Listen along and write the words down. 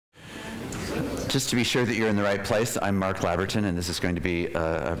Just to be sure that you're in the right place, I'm Mark Laberton, and this is going to be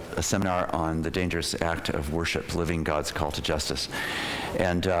a seminar on the dangerous act of worship, living God's call to justice.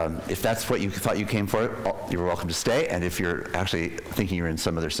 And if that's what you thought you came for, you're welcome to stay. And if you're actually thinking you're in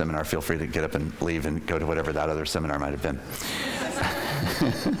some other seminar, feel free to get up and leave and go to whatever that other seminar might have been.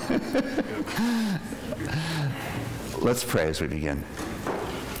 Let's pray as we begin.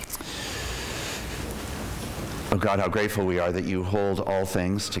 Oh God, how grateful we are that you hold all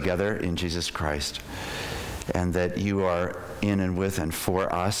things together in Jesus Christ, and that you are in and with and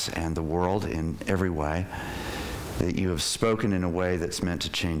for us and the world in every way, that you have spoken in a way that's meant to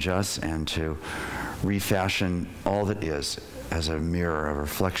change us and to refashion all that is as a mirror, a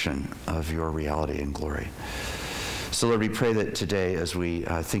reflection of your reality and glory. So Lord, we pray that today as we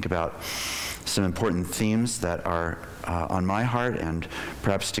think about some important themes that are on my heart and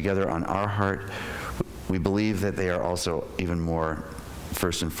perhaps together on our heart, we believe that they are also even more,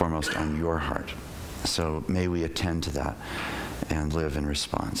 first and foremost, on your heart. So may we attend to that and live in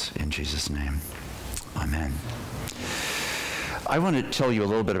response. In Jesus' name, amen. I want to tell you a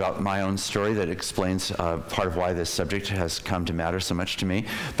little bit about my own story that explains part of why this subject has come to matter so much to me,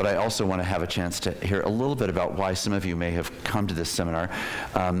 but I also want to have a chance to hear a little bit about why some of you may have come to this seminar.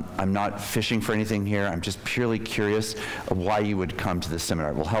 I'm not fishing for anything here. I'm just purely curious of why you would come to this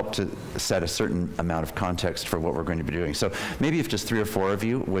seminar. It will help to set a certain amount of context for what we're going to be doing. So maybe if just 3 or 4 of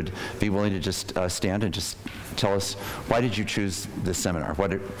you would be willing to just stand and just tell us, why did you choose this seminar?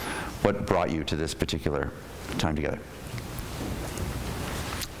 What brought you to this particular time together?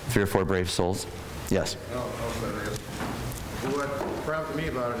 3 or 4 brave souls? Yes. What prompted me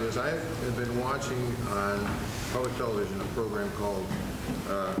about it is I have been watching on public television a program called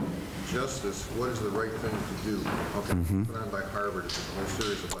Justice, What is the Right Thing to Do? Okay, put on by Harvard. It's a whole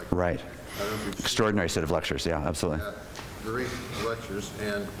series of right. Extraordinary set of lectures, yeah, absolutely. Great lectures,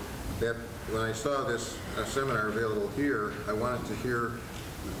 and that when I saw this seminar available here, I wanted to hear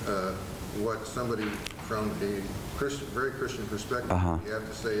what somebody from a very Christian perspective you have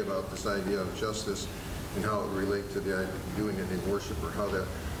to say about this idea of justice and how it would relate to the idea of doing it in worship, or how that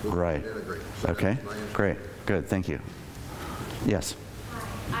will integrate. So okay, great, good, thank you. Yes?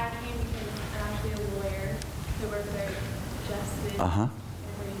 Hi, I came because I'm actually a lawyer who works at justice in a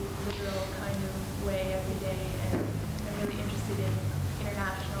very literal kind of way every day, and I'm really interested in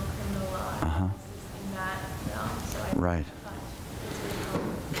international criminal law and in that realm, so I thought it's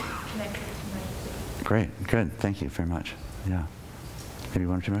really connected to my faith. Great, good, thank you very much. Yeah. Maybe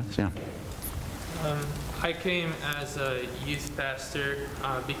 1 or 2 minutes? Yeah. I came as a youth pastor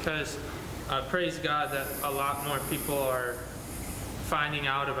because praise God that a lot more people are finding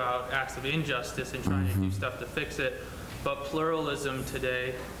out about acts of injustice and trying to do stuff to fix it. But pluralism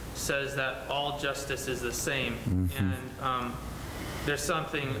today says that all justice is the same. And there's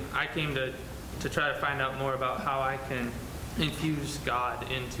something I came to try to find out more about how I can infuse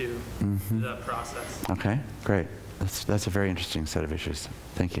God into the process. Okay, great. That's a very interesting set of issues.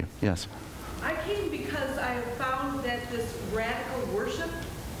 Thank you. Yes? I came because I have found that this radical worship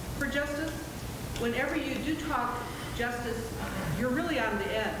for justice, whenever you do talk justice, you're really on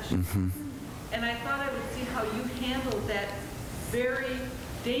the edge. And I thought I would see how you handled that very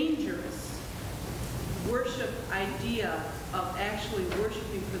dangerous worship idea of actually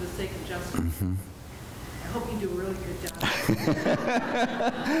worshiping for the sake of justice. I hope you do a really good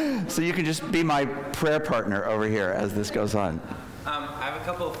job. So you can just be my prayer partner over here as this goes on. I have a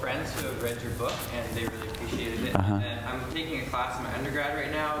couple of friends who have read your book, and they really appreciated it. And I'm taking a class in my undergrad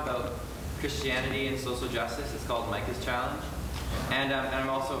right now about Christianity and social justice. It's called Micah's Challenge. And I'm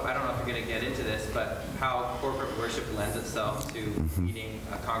also, I don't know if you're going to get into this, but how corporate worship lends itself to leading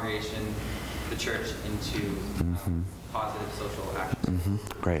a congregation, the church, into positive social action.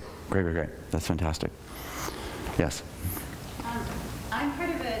 Great. That's fantastic. Yes? I'm part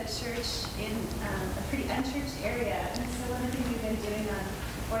of a church in a pretty unchurched area, and so one of the things we've been doing on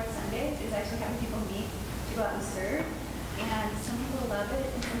 4th Sundays is actually having people meet to go out and serve, and some people love it,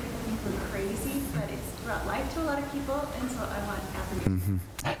 and some people think we're crazy, but it's brought life to a lot of people, and so I want affirmation.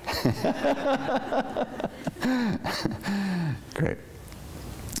 Great.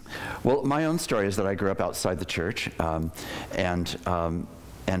 Well, my own story is that I grew up outside the church,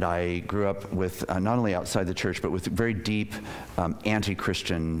 and I grew up with, not only outside the church, but with very deep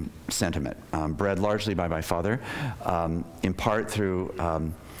anti-Christian sentiment, bred largely by my father, in part through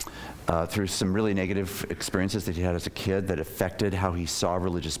some really negative experiences that he had as a kid that affected how he saw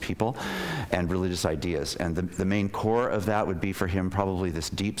religious people. and religious ideas. And the main core of that would be for him probably this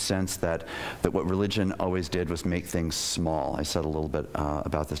deep sense that what religion always did was make things small. I said a little bit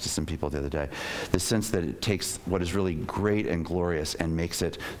about this to some people the other day. The sense that it takes what is really great and glorious and makes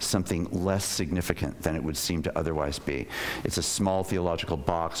it something less significant than it would seem to otherwise be. It's a small theological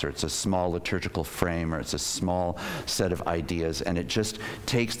box, or it's a small liturgical frame, or it's a small set of ideas, and it just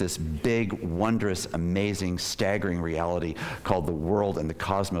takes this big, wondrous, amazing, staggering reality called the world and the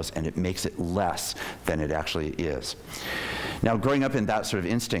cosmos, and it makes it less than it actually is. Now, growing up in that sort of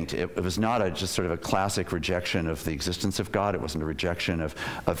instinct, it was not just sort of a classic rejection of the existence of God. It wasn't a rejection of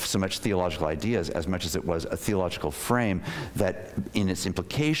so much theological ideas as much as it was a theological frame that, in its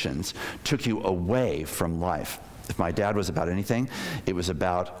implications, took you away from life. If my dad was about anything, it was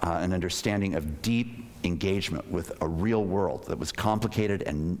about an understanding of deep engagement with a real world that was complicated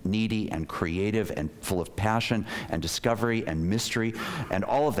and needy and creative and full of passion and discovery and mystery, and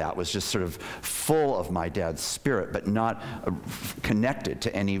all of that was just sort of full of my dad's spirit, but not connected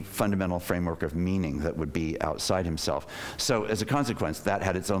to any fundamental framework of meaning that would be outside himself. So as a consequence, that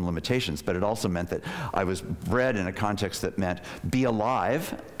had its own limitations, but it also meant that I was bred in a context that meant be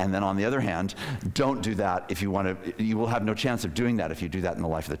alive, and then on the other hand, don't do that if you want to. You will have no chance of doing that if you do that in the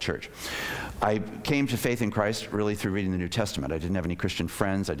life of the church. I came to faith in Christ really through reading the New Testament. I didn't have any Christian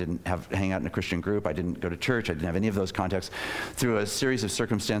friends. I didn't hang out in a Christian group. I didn't go to church. I didn't have any of those contacts. Through a series of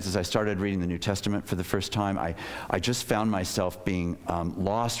circumstances, I started reading the New Testament for the first time. I just found myself being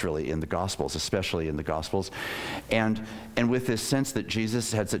lost really in the Gospels, especially in the Gospels. And with this sense that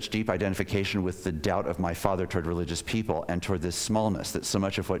Jesus had such deep identification with the doubt of my father toward religious people and toward this smallness, that so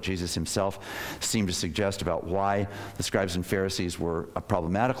much of what Jesus himself seemed to suggest about why the scribes and Pharisees were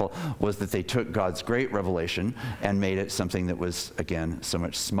problematical was that they took God's great revelation and made it something that was, again, so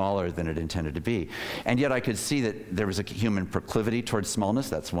much smaller than it intended to be. And yet I could see that there was a human proclivity towards smallness.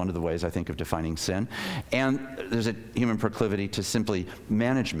 That's one of the ways I think of defining sin. And there's a human proclivity to simply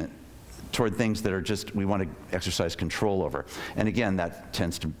management toward things that are just, we want to exercise control over. And again, that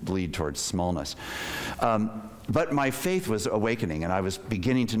tends to bleed towards smallness. But my faith was awakening, and I was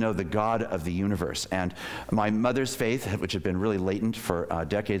beginning to know the God of the universe. And my mother's faith, which had been really latent for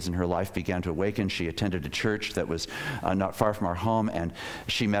decades in her life, began to awaken. She attended a church that was not far from our home, and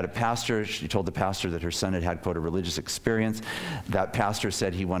she met a pastor. She told the pastor that her son had had, quote, a religious experience. That pastor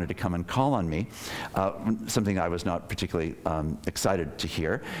said he wanted to come and call on me, something I was not particularly excited to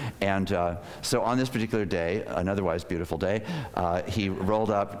hear. And so on this particular day, an otherwise beautiful day, he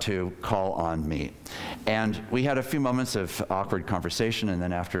rolled up to call on me. And we had a few moments of awkward conversation, and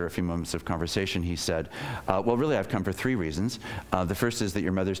then after a few moments of conversation, he said, well, really, I've come for three reasons. The first is that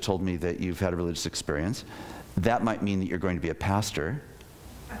your mother's told me that you've had a religious experience. That might mean that you're going to be a pastor.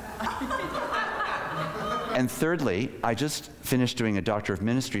 And thirdly, I just finished doing a Doctor of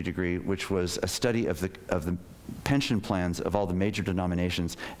Ministry degree, which was a study of the pension plans of all the major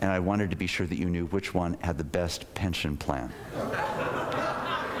denominations, and I wanted to be sure that you knew which one had the best pension plan.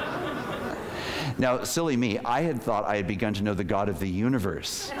 Now, silly me, I had thought I had begun to know the God of the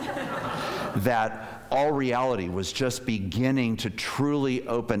universe, that all reality was just beginning to truly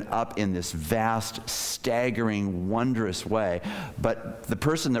open up in this vast, staggering, wondrous way. But the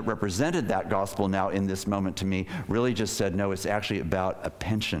person that represented that gospel now in this moment to me really just said, no, it's actually about a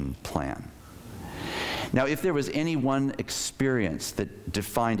pension plan. Now, if there was any one experience that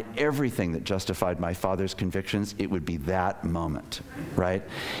defined everything that justified my father's convictions, it would be that moment, right?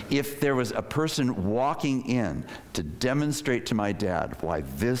 If there was a person walking in to demonstrate to my dad why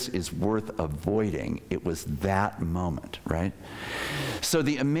this is worth avoiding, it was that moment, right? So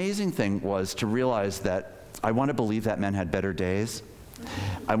the amazing thing was to realize that I want to believe that man had better days.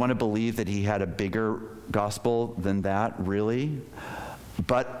 I want to believe that he had a bigger gospel than that, really.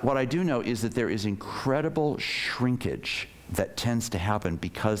 But what I do know is that there is incredible shrinkage that tends to happen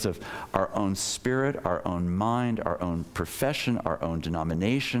because of our own spirit, our own mind, our own profession, our own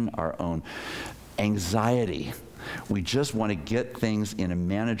denomination, our own anxiety. We just want to get things in a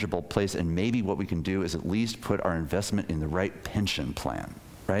manageable place, and maybe what we can do is at least put our investment in the right pension plan,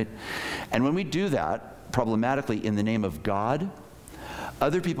 right? And when we do that, problematically, in the name of God,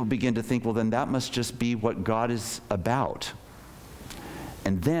 other people begin to think, well, then that must just be what God is about.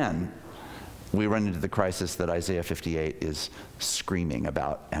 And then we run into the crisis that Isaiah 58 is screaming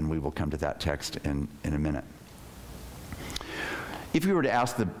about, and we will come to that text in a minute. If we were to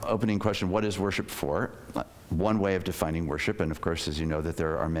ask the opening question, what is worship for? One way of defining worship, and of course, as you know, that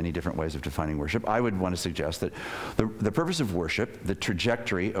there are many different ways of defining worship, I would want to suggest that the purpose of worship, the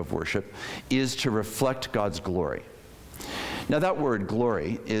trajectory of worship, is to reflect God's glory. Now that word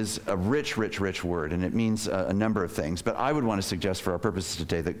glory is a rich, rich, rich word, and it means a number of things, but I would want to suggest for our purposes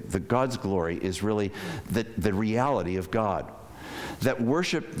today that God's glory is really the reality of God. That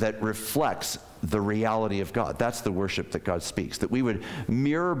worship that reflects the reality of God. That's the worship that God speaks. That we would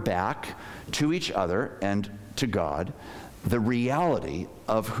mirror back to each other and to God the reality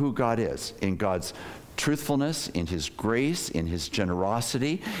of who God is in God's truthfulness, in his grace, in his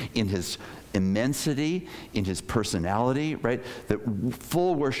generosity, in his immensity, in his personality, right? That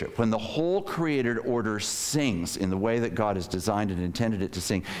full worship, when the whole created order sings in the way that God has designed and intended it to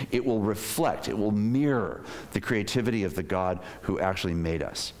sing, it will reflect, it will mirror the creativity of the God who actually made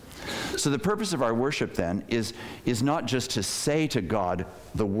us. So the purpose of our worship then is not just to say to God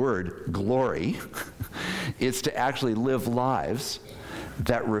the word glory, it's to actually live lives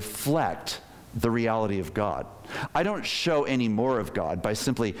that reflect the reality of God. I don't show any more of God by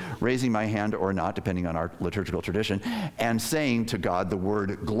simply raising my hand or not, depending on our liturgical tradition, and saying to God the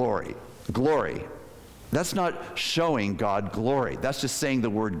word glory. Glory. That's not showing God glory. That's just saying the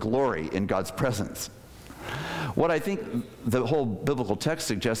word glory in God's presence. What I think the whole biblical text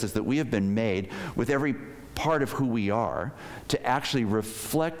suggests is that we have been made with every part of who we are to actually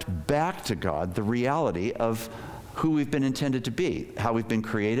reflect back to God the reality of who we've been intended to be, how we've been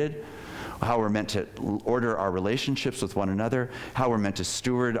created, how we're meant to order our relationships with one another, how we're meant to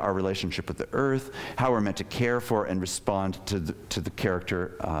steward our relationship with the earth, how we're meant to care for and respond to the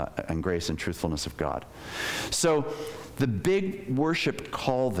character and grace and truthfulness of God. So the big worship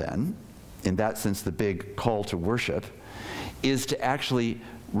call then, in that sense the big call to worship, is to actually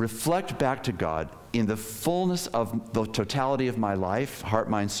reflect back to God in the fullness of the totality of my life, heart,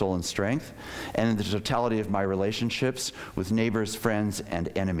 mind, soul, and strength, and in the totality of my relationships with neighbors, friends, and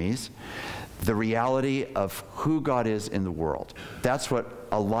enemies, the reality of who God is in the world. That's what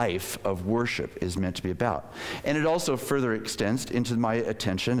a life of worship is meant to be about. And it also further extends into my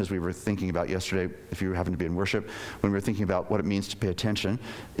attention, as we were thinking about yesterday, if you happen to be in worship, when we were thinking about what it means to pay attention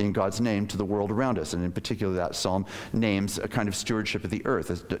in God's name to the world around us. And in particular, that psalm names a kind of stewardship of the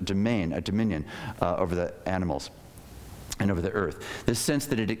earth, a dominion over the animals and over the earth. This sense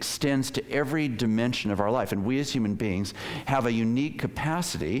that it extends to every dimension of our life. And we as human beings have a unique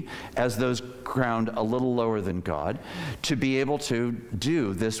capacity, as those crowned a little lower than God, to be able to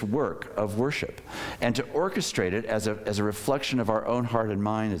do this work of worship and to orchestrate it as a reflection of our own heart and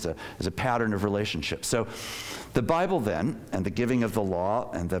mind, as a pattern of relationship. So the Bible then, and the giving of the law,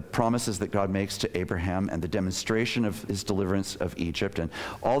 and the promises that God makes to Abraham, and the demonstration of his deliverance of Egypt, and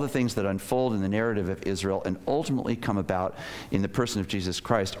all the things that unfold in the narrative of Israel and ultimately come about in the person of Jesus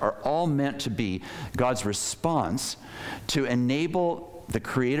Christ, are all meant to be God's response to enable the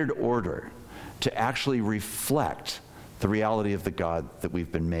created order to actually reflect the reality of the God that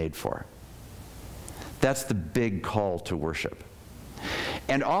we've been made for. That's the big call to worship.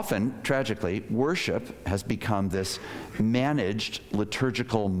 And often, tragically, worship has become this managed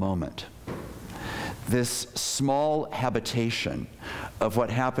liturgical moment, this small habitation of what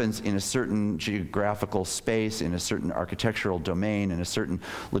happens in a certain geographical space, in a certain architectural domain, in a certain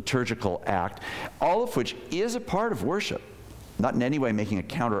liturgical act, all of which is a part of worship, not in any way making a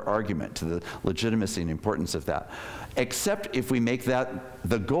counter-argument to the legitimacy and importance of that, except if we make that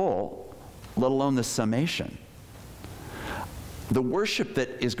the goal, let alone the summation. The worship that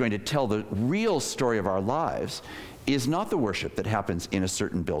is going to tell the real story of our lives is not the worship that happens in a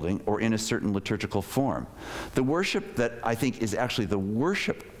certain building or in a certain liturgical form. The worship that I think is actually the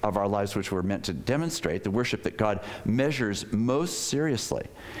worship of our lives, which we're meant to demonstrate, the worship that God measures most seriously,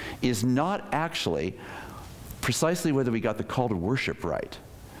 is not actually precisely whether we got the call to worship right.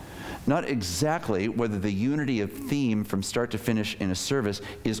 Not exactly whether the unity of theme from start to finish in a service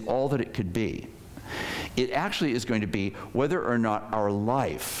is all that it could be. It actually is going to be whether or not our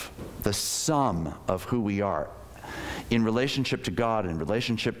life, the sum of who we are, in relationship to God, in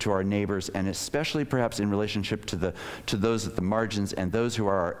relationship to our neighbors, and especially perhaps in relationship to those at the margins and those who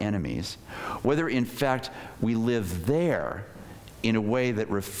are our enemies, whether in fact we live there in a way that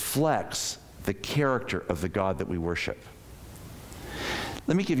reflects the character of the God that we worship.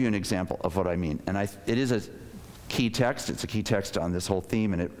 Let me give you an example of what I mean. And it is a key text. It's a key text on this whole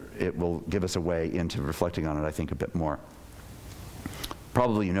theme, and it will give us a way into reflecting on it, I think, a bit more.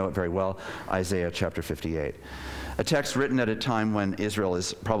 Probably you know it very well, Isaiah chapter 58. A text written at a time when Israel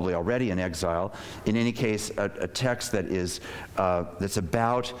is probably already in exile. In any case, a text that is that's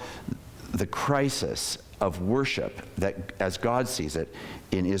about the crisis of worship that, as God sees it,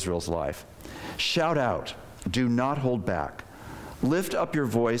 in Israel's life. Shout out, do not hold back. Lift up your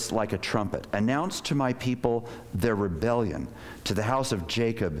voice like a trumpet. Announce to my people their rebellion, to the house of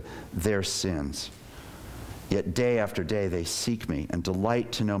Jacob their sins. Yet day after day they seek me and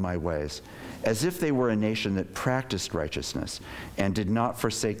delight to know my ways, as if they were a nation that practiced righteousness and did not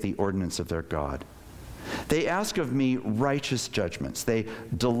forsake the ordinance of their God. They ask of me righteous judgments. They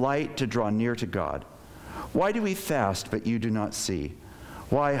delight to draw near to God. Why do we fast, but you do not see?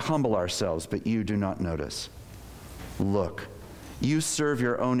 Why humble ourselves, but you do not notice? Look, you serve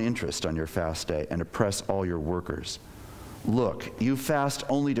your own interest on your fast day and oppress all your workers. Look, you fast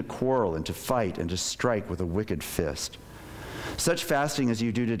only to quarrel and to fight and to strike with a wicked fist. Such fasting as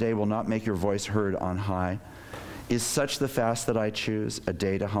you do today will not make your voice heard on high. Is such the fast that I choose, a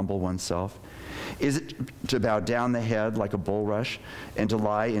day to humble oneself? Is it to bow down the head like a bulrush and to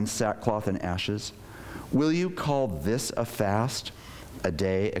lie in sackcloth and ashes? Will you call this a fast, a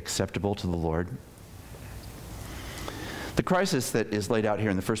day acceptable to the Lord? The crisis that is laid out here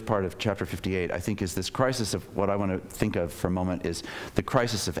in the first part of chapter 58, I think, is this crisis of what I want to think of for a moment is the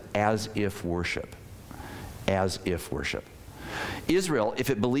crisis of as-if worship. As-if worship. Israel, if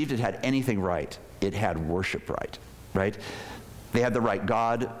it believed it had anything right, it had worship right? They had the right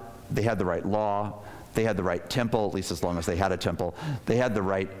God, they had the right law, they had the right temple, at least as long as they had a temple. They had the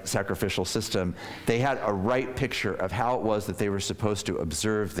right sacrificial system. They had a right picture of how it was that they were supposed to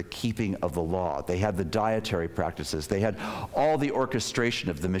observe the keeping of the law. They had the dietary practices. They had all the orchestration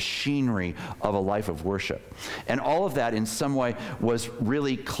of the machinery of a life of worship. And all of that in some way was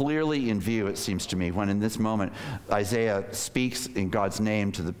really clearly in view, it seems to me, when in this moment Isaiah speaks in God's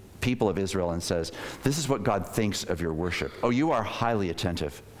name to the people of Israel and says, this is what God thinks of your worship. Oh, you are highly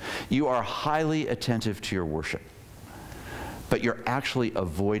attentive. You are highly attentive to your worship. But you're actually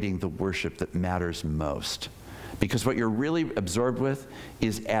avoiding the worship that matters most. Because what you're really absorbed with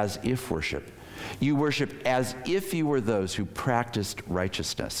is as-if worship. You worship as if you were those who practiced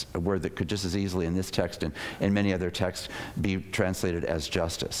righteousness, a word that could just as easily in this text and in many other texts be translated as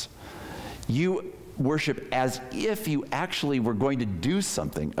justice. You worship as if you actually were going to do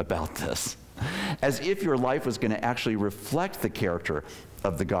something about this, as if your life was going to actually reflect the character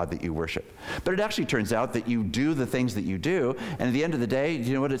of the God that you worship. But it actually turns out that you do the things that you do, and at the end of the day, do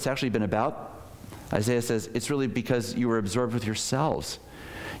you know what it's actually been about? Isaiah says it's really because you were absorbed with yourselves.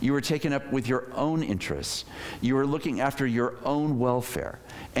 You were taken up with your own interests. You were looking after your own welfare.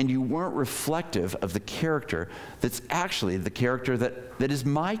 And you weren't reflective of the character that's actually the character that is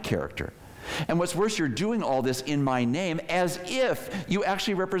my character. And what's worse, you're doing all this in my name as if you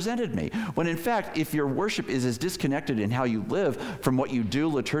actually represented me. When in fact, if your worship is as disconnected in how you live from what you do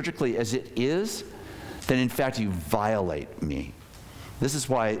liturgically as it is, then in fact you violate me. This is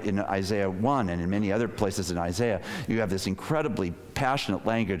why in Isaiah 1 and in many other places in Isaiah, you have this incredibly passionate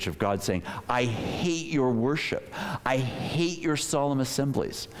language of God saying, I hate your worship. I hate your solemn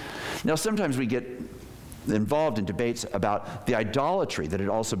assemblies. Now sometimes we get involved in debates about the idolatry that had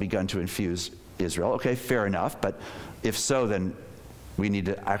also begun to infuse Israel. Okay, fair enough, but if so, then we need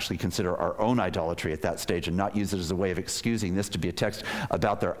to actually consider our own idolatry at that stage and not use it as a way of excusing this to be a text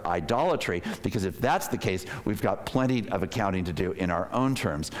about their idolatry, because if that's the case, we've got plenty of accounting to do in our own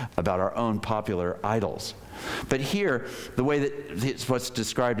terms about our own popular idols. But here, the way that it's what's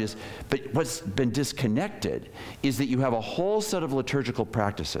described is, but what's been disconnected is that you have a whole set of liturgical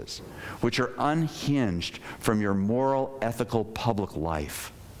practices which are unhinged from your moral, ethical, public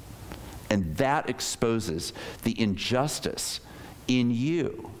life. And that exposes the injustice in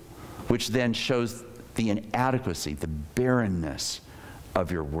you, which then shows the inadequacy, the barrenness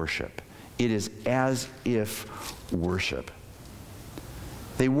of your worship. It is as if worship.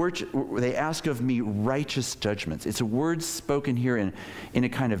 They ask of me righteous judgments. It's a word spoken here in a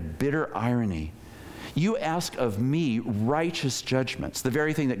kind of bitter irony. You ask of me righteous judgments, the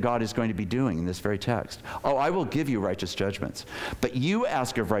very thing that God is going to be doing in this very text. Oh, I will give you righteous judgments. But you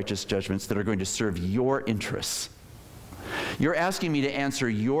ask of righteous judgments that are going to serve your interests. You're asking me to answer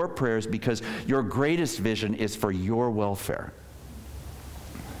your prayers because your greatest vision is for your welfare.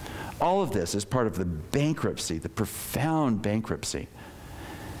 All of this is part of the bankruptcy, the profound bankruptcy,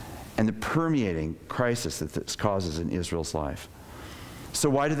 and the permeating crisis that this causes in Israel's life. So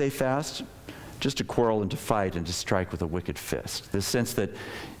why do they fast? Just to quarrel and to fight and to strike with a wicked fist. The sense that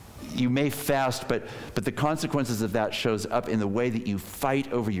you may fast, but the consequences of that shows up in the way that you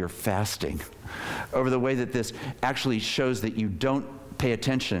fight over your fasting, over the way that this actually shows that you don't pay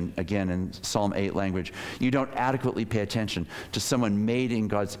attention, again in Psalm 8 language, you don't adequately pay attention to someone made in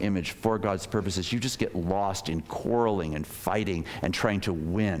God's image for God's purposes. You just get lost in quarreling and fighting and trying to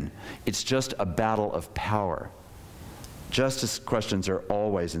win. It's just a battle of power. Justice questions are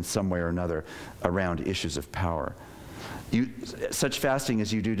always in some way or another around issues of power. Such fasting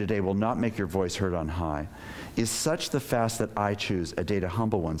as you do today will not make your voice heard on high. Is such the fast that I choose, a day to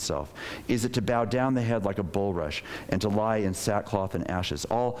humble oneself? Is it to bow down the head like a bulrush and to lie in sackcloth and ashes?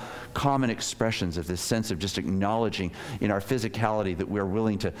 All common expressions of this sense of just acknowledging in our physicality that we're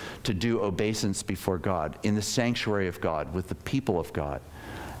willing to do obeisance before God, in the sanctuary of God, with the people of God,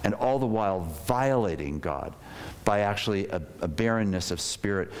 and all the while violating God by actually a barrenness of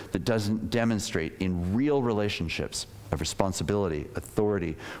spirit that doesn't demonstrate in real relationships of responsibility,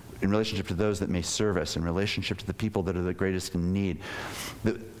 authority, in relationship to those that may serve us, in relationship to the people that are the greatest in need.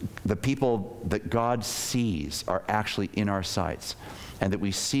 The people that God sees are actually in our sights, and that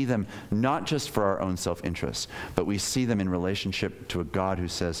we see them not just for our own self-interest, but we see them in relationship to a God who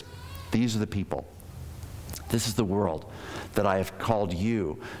says, these are the people. This is the world that I have called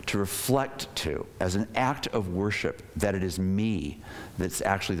you to reflect to as an act of worship, that it is me that's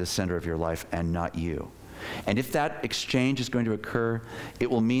actually the center of your life and not you. And if that exchange is going to occur,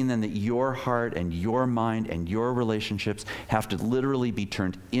 it will mean then that your heart and your mind and your relationships have to literally be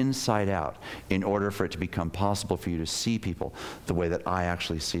turned inside out in order for it to become possible for you to see people the way that I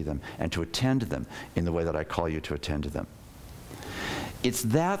actually see them and to attend to them in the way that I call you to attend to them. It's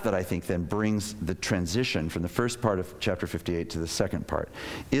that I think then brings the transition from the first part of chapter 58 to the second part.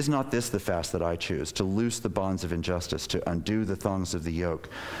 Is not this the fast that I choose, to loose the bonds of injustice, to undo the thongs of the yoke,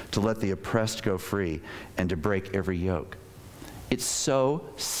 to let the oppressed go free, and to break every yoke? It's so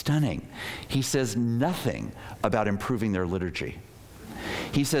stunning. He says nothing about improving their liturgy.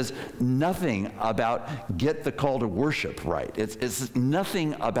 He says nothing about get the call to worship right. It's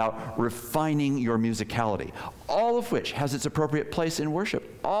nothing about refining your musicality, all of which has its appropriate place in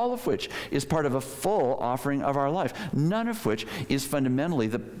worship, all of which is part of a full offering of our life, none of which is fundamentally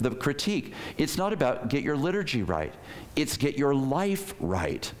the critique. It's not about get your liturgy right. It's get your life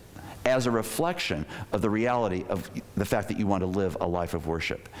right as a reflection of the reality of the fact that you want to live a life of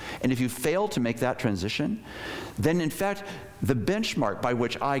worship. And if you fail to make that transition, then in fact, the benchmark by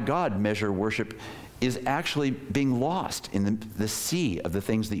which I, God, measure worship is actually being lost in the sea of the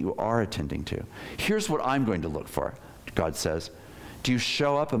things that you are attending to. Here's what I'm going to look for, God says. Do you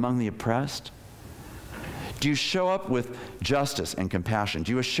show up among the oppressed? Do you show up with justice and compassion?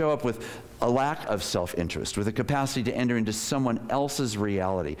 Do you show up with a lack of self-interest, with a capacity to enter into someone else's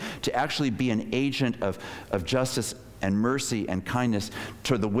reality, to actually be an agent of justice and mercy and kindness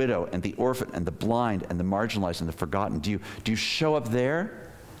toward the widow and the orphan and the blind and the marginalized and the forgotten? Do you show up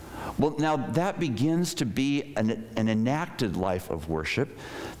there? Well, now that begins to be an enacted life of worship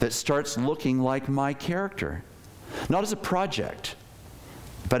that starts looking like my character. Not as a project,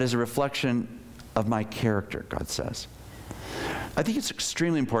 but as a reflection of my character, God says. I think it's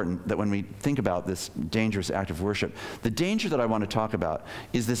extremely important that when we think about this dangerous act of worship, the danger that I want to talk about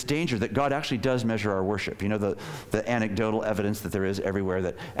is this danger that God actually does measure our worship. You know, the anecdotal evidence that there is everywhere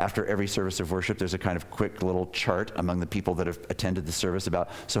that after every service of worship, there's a kind of quick little chart among the people that have attended the service about,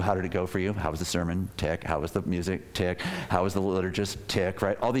 so how did it go for you? How was the sermon? Tick. How was the music? Tick. How was the liturgist? Tick,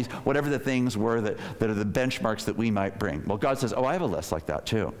 right? All these, whatever the things were that are the benchmarks that we might bring. Well, God says, oh, I have a list like that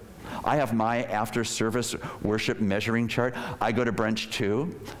too. I have my after-service worship measuring chart. I go to brunch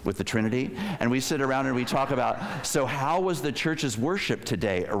too with the Trinity, and we sit around and we talk about, so how was the church's worship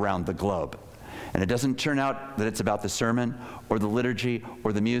today around the globe? And it doesn't turn out that it's about the sermon or the liturgy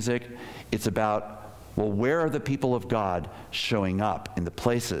or the music. It's about, well, where are the people of God showing up in the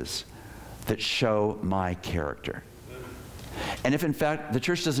places that show my character? And if in fact the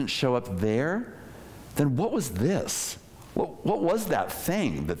church doesn't show up there, then what was this? What was that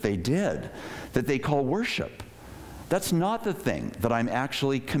thing that they did that they call worship? That's not the thing that I'm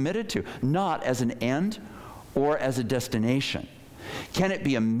actually committed to, not as an end or as a destination. Can it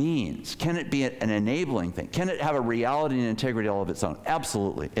be a means? Can it be an enabling thing? Can it have a reality and integrity all of its own?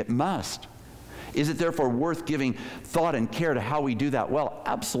 Absolutely, it must. Is it therefore worth giving thought and care to how we do that well?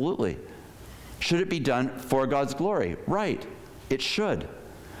 Absolutely. Should it be done for God's glory? Right, it should.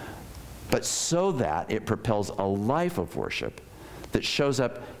 But so that it propels a life of worship that shows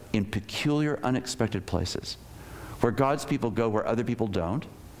up in peculiar, unexpected places, where God's people go where other people don't,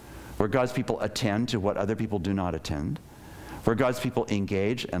 where God's people attend to what other people do not attend, where God's people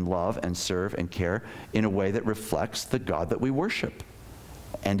engage and love and serve and care in a way that reflects the God that we worship.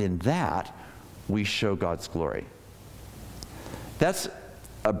 And in that, we show God's glory. That's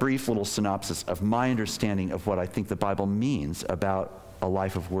a brief little synopsis of my understanding of what I think the Bible means about a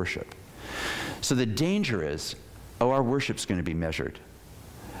life of worship. So the danger is, our worship's going to be measured,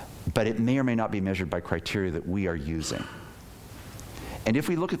 but it may or may not be measured by criteria that we are using. And if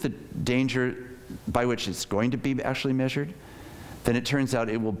we look at the danger by which it's going to be actually measured, then it turns out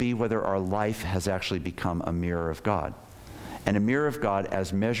it will be whether our life has actually become a mirror of God. and a mirror of God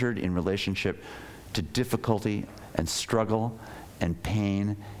as measured in relationship to difficulty and struggle and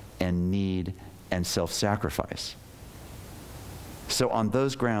pain and need and self-sacrifice. So on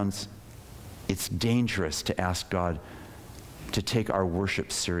those grounds, it's dangerous to ask God to take our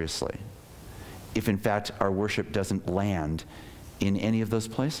worship seriously, if in fact our worship doesn't land in any of those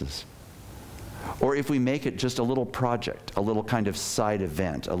places. Or if we make it just a little project, a little kind of side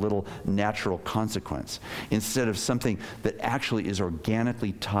event, a little natural consequence, instead of something that actually is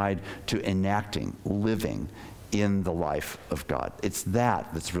organically tied to enacting, living in the life of God. It's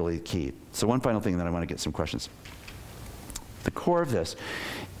that that's really key. So one final thing, and then I want to get some questions. The core of this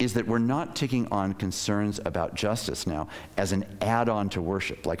is that we're not taking on concerns about justice now as an add-on to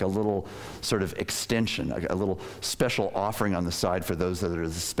worship, like a little sort of extension, a little special offering on the side for those that are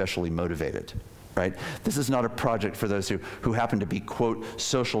especially motivated, right? This is not a project for those who happen to be, quote,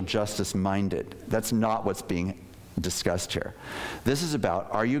 social justice minded. That's not what's being discussed here. This is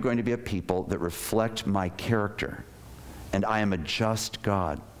about, are you going to be a people that reflect my character? And I am a just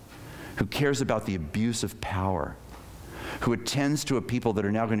God who cares about the abuse of power, who attends to a people that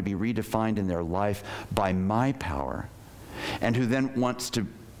are now going to be redefined in their life by my power, and who then wants to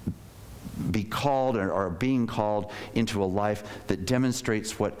be called or are being called into a life that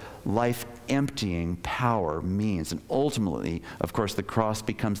demonstrates what life-emptying power means. And ultimately, of course, the cross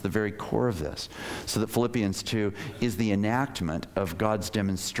becomes the very core of this. So that Philippians 2 is the enactment of God's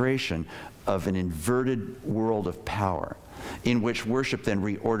demonstration of an inverted world of power, in which worship then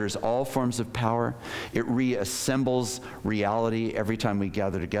reorders all forms of power. It reassembles reality every time we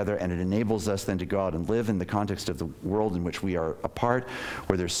gather together, and it enables us then to go out and live in the context of the world in which we are a part,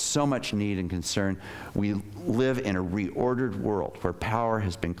 where there's so much need and concern. We live in a reordered world where power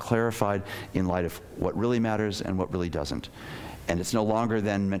has been clarified in light of what really matters and what really doesn't. And it's no longer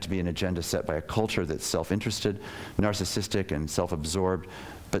then meant to be an agenda set by a culture that's self-interested, narcissistic, and self-absorbed,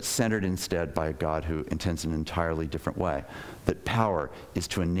 but centered instead by a God who intends an entirely different way. That power is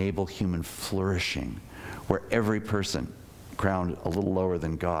to enable human flourishing, where every person, crowned a little lower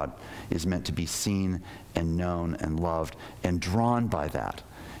than God, is meant to be seen and known and loved and drawn by that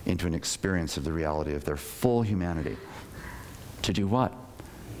into an experience of the reality of their full humanity. To do what?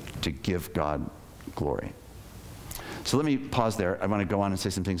 To give God glory. So let me pause there. I want to go on and say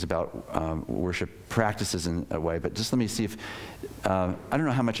some things about worship practices in a way, but just let me see if, I don't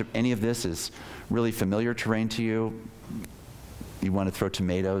know how much of any of this is really familiar terrain to you. You want to throw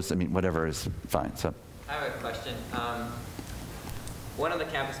tomatoes? I mean, whatever is fine. So I have a question. One of the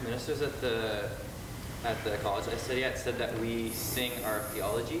campus ministers at the college I study at said that we sing our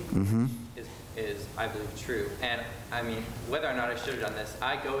theology is, I believe, true. And I mean, whether or not I should have done this,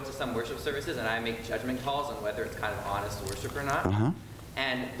 I go to some worship services and I make judgment calls on whether it's kind of honest worship or not.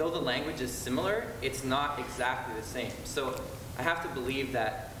 And though the language is similar, it's not exactly the same. So I have to believe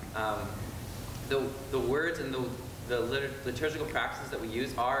that the words and the liturgical practices that we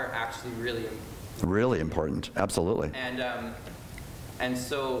use are actually really important. Absolutely. And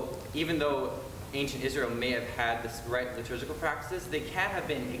so even though ancient Israel may have had this right liturgical practices, they can't have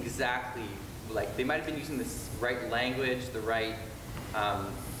been exactly like, they might have been using this right language, the right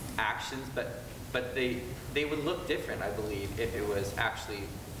actions, but they would look different, I believe, if it was actually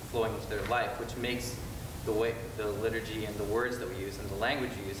flowing into their life, which makes the way, the liturgy and the words that we use and the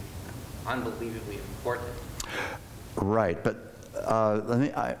language we use unbelievably important. Right, but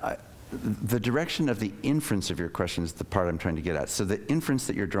the direction of the inference of your question is the part I'm trying to get at. So the inference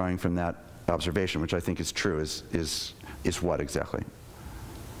that you're drawing from that observation, which I think is true, is what exactly?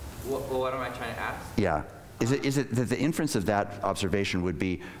 Well, what am I trying to ask? Yeah. Is it that the inference of that observation would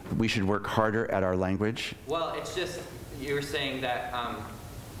be we should work harder at our language? Well, it's just, you were saying that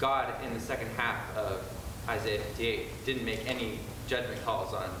God in the second half of Isaiah 58 didn't make any judgment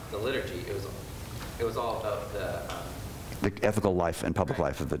calls on the liturgy. It was all about the ethical life and public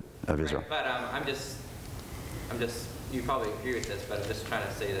life of Israel. Right. But I'm just, you probably agree with this, but I'm just trying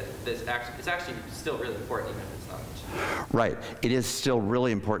to say that it's actually still really important, even if it's not mentioned. Right. It is still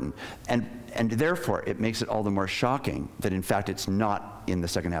really important. And therefore, it makes it all the more shocking that, in fact, it's not in the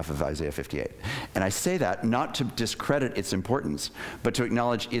second half of Isaiah 58. And I say that not to discredit its importance, but to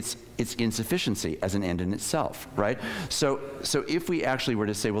acknowledge its insufficiency as an end in itself, right? So if we actually were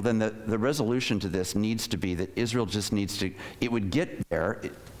to say, well, then the resolution to this needs to be that Israel just needs to, it would get there,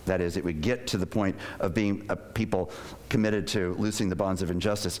 that is, it would get to the point of being a people committed to loosing the bonds of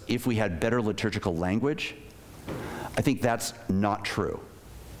injustice if we had better liturgical language. I think that's not true.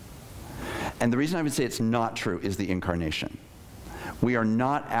 And the reason I would say it's not true is the incarnation. We are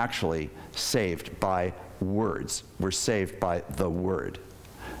not actually saved by words. We're saved by the Word,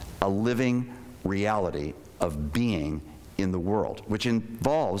 a living reality of being in the world, which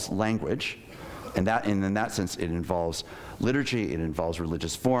involves language, and in that sense it involves liturgy, it involves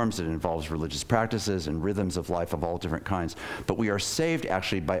religious forms, it involves religious practices and rhythms of life of all different kinds. But we are saved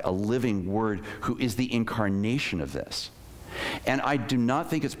actually by a living Word who is the incarnation of this. And I do not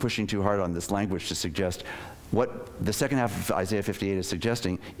think it's pushing too hard on this language to suggest what the second half of Isaiah 58 is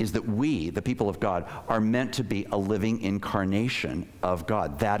suggesting is that we, the people of God, are meant to be a living incarnation of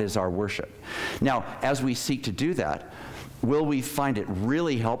God. That is our worship. Now, as we seek to do that, will we find it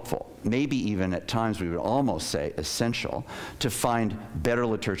really helpful, maybe even at times we would almost say essential, to find better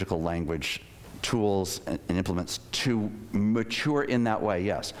liturgical language, tools, and implements to mature in that way?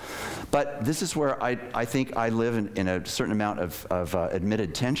 Yes. But this is where I think I live in a certain amount of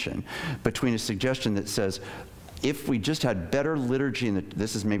admitted tension between a suggestion that says, if we just had better liturgy, and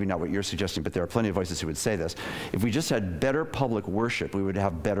this is maybe not what you're suggesting, but there are plenty of voices who would say this, if we just had better public worship, we would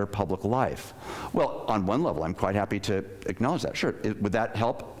have better public life. Well, on one level, I'm quite happy to acknowledge that. Sure, would that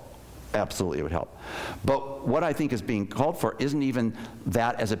help? Absolutely, it would help. But what I think is being called for isn't even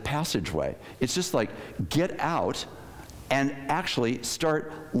that as a passageway. It's just like, get out and actually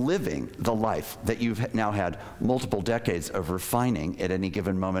start living the life that you've now had multiple decades of refining at any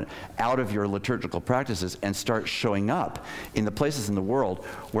given moment out of your liturgical practices, and start showing up in the places in the world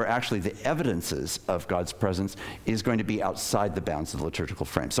where actually the evidences of God's presence is going to be outside the bounds of the liturgical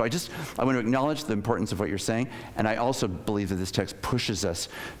frame. So I want to acknowledge the importance of what you're saying, and I also believe that this text pushes us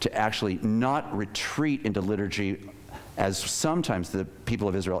to actually not retreat into liturgy as sometimes the people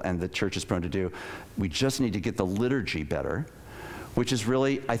of Israel and the church is prone to do. We just need to get the liturgy better, which is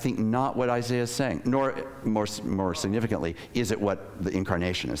really, I think, not what Isaiah is saying, nor more significantly, is it what the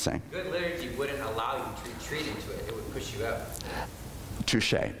incarnation is saying. Good liturgy wouldn't allow you to retreat into it. It would push you out.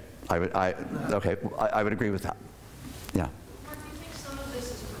 Touché. I would agree with that. Yeah. Mark, do you think some of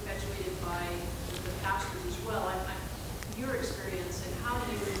this is perpetuated by the pastors as well? Your experience, and how do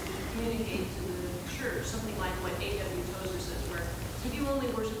you communicate to the church something like what A.W. Tozer says, where if you only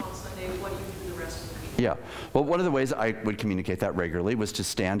worship on Sunday, what do you do the rest of the week? Yeah. Well, one of the ways I would communicate that regularly was to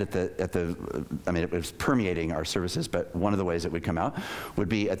stand at the I mean, it was permeating our services, but one of the ways it would come out would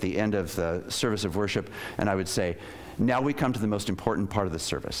be at the end of the service of worship, and I would say, now we come to the most important part of the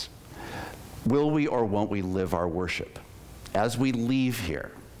service. Will we or won't we live our worship? As we leave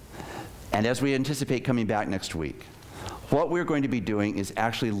here, and as we anticipate coming back next week, what we're going to be doing is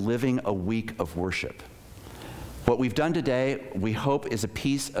actually living a week of worship. What we've done today, we hope, is a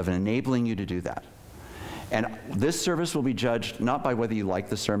piece of enabling you to do that. And this service will be judged not by whether you liked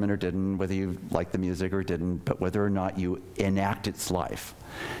the sermon or didn't, whether you liked the music or didn't, but whether or not you enact its life.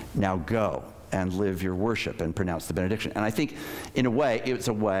 Now go and live your worship and pronounce the benediction. And I think, in a way, it's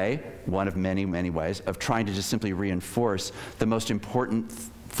a way, one of many, many ways, of trying to just simply reinforce the most important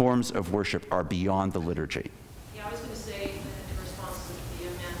forms of worship are beyond the liturgy. Yeah, I was going to say in response to the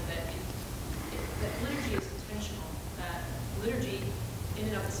young man that liturgy is intentional, that liturgy in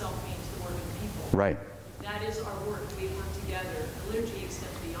and of itself means the work of the people. Right. That is our work. We work together. The liturgy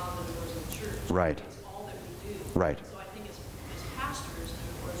extends beyond the doors of the church. Right. It's all that we do. Right. So I think as pastors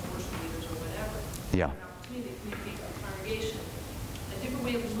or as worship leaders or whatever, Yeah. an opportunity to communicate to the congregation a different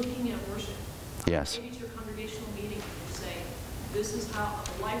way of looking at worship. Yes. Maybe to your congregational meeting and say, this is how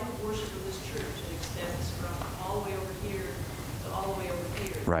the life of worship of this church, it extends from all the way over here to all the way over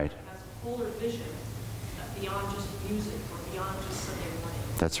here. Right. It has a fuller vision beyond just music or beyond just Sunday morning.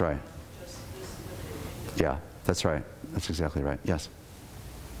 That's right. Just this limited window. Yeah, that's right. That's exactly right. Yes.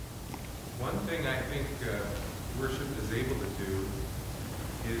 One thing I think worship is able to do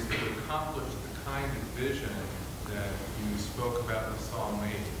is to accomplish the kind of vision that you spoke about in Psalm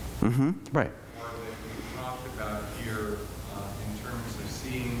 8. Mm-hmm. Right. Or that we talked about here in terms of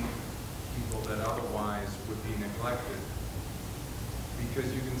seeing people that otherwise would be neglected.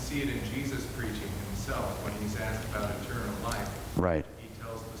 Because you can see it in Jesus preaching himself when he's asked about eternal life. Right. He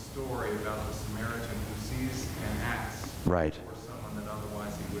tells the story about the Samaritan who sees and acts Right. for someone that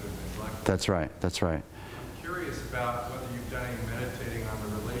otherwise he would have neglected. That's right. That's right. I'm curious about whether you've done any meditating on the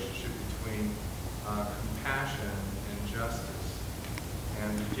relationship between compassion and justice, and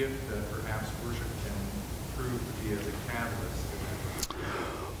the gift that perhaps worship can prove to be as a catalyst.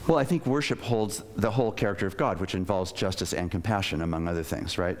 Well, I think worship holds the whole character of God, which involves justice and compassion, among other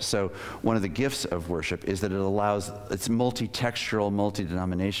things, right? So one of the gifts of worship is that it allows, it's multi-textual,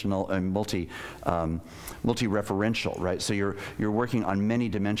 multi-denominational, and multi-referential, right? So you're working on many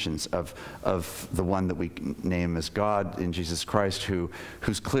dimensions of the one that we name as God in Jesus Christ,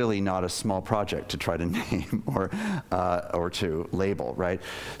 who's clearly not a small project to try to name or to label, right?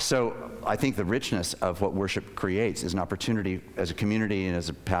 So I think the richness of what worship creates is an opportunity as a community and as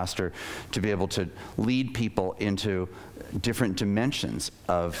a pastor to be able to lead people into different dimensions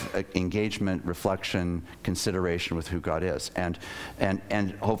of engagement, reflection, consideration with who God is. And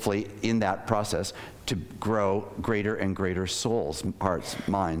hopefully in that process to grow greater and greater souls, hearts,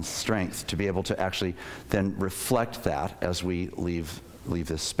 minds, strength, to be able to actually then reflect that as we leave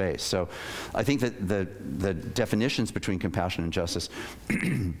this space. So I think that the definitions between compassion and justice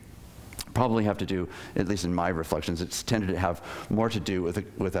probably have to do, at least in my reflections, it's tended to have more to do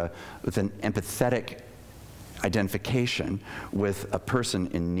with an empathetic identification with a person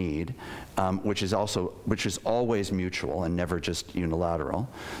in need, which is always mutual and never just unilateral.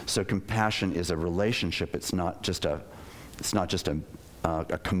 So compassion is a relationship. It's not just a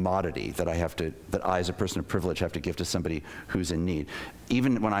commodity that I as a person of privilege have to give to somebody who's in need.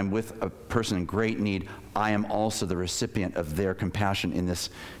 Even when I'm with a person in great need, I am also the recipient of their compassion in this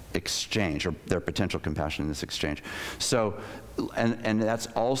exchange, or their potential compassion in this exchange. So, and that's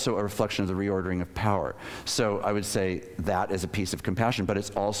also a reflection of the reordering of power. So I would say that is a piece of compassion, but it's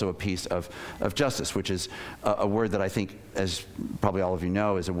also a piece of justice, which is a word that I think, as probably all of you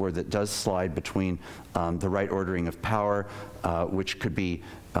know, is a word that does slide between the right ordering of power, which could be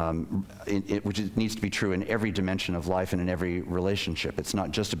which needs to be true in every dimension of life and in every relationship. It's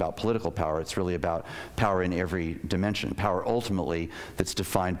not just about political power, it's really about power in every dimension. Power ultimately that's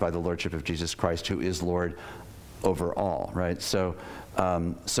defined by the Lordship of Jesus Christ, who is Lord over all, right? So,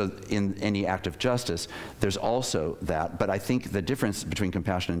 so in any act of justice, there's also that, but I think the difference between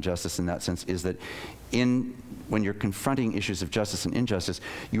compassion and justice in that sense is that when you're confronting issues of justice and injustice,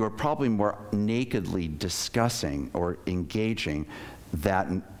 you are probably more nakedly discussing or engaging that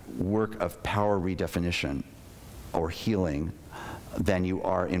work of power redefinition or healing than you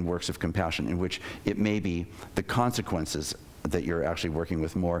are in works of compassion, in which it may be the consequences that you're actually working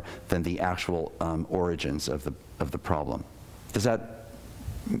with more than the actual origins of the problem. Does that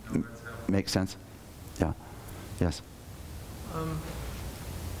make sense? Yeah. Yes.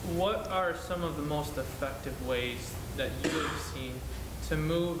 What are some of the most effective ways that you have seen to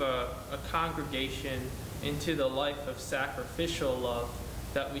move a congregation into the life of sacrificial love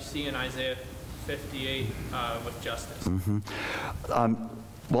that we see in Isaiah 58 with justice? Mm-hmm.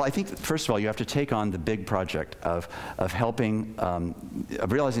 Well, I think, first of all, you have to take on the big project of helping,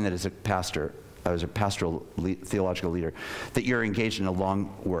 of realizing that as a pastor, as a pastoral theological leader, that you're engaged in a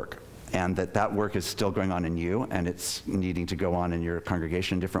long work, and that work is still going on in you, and it's needing to go on in your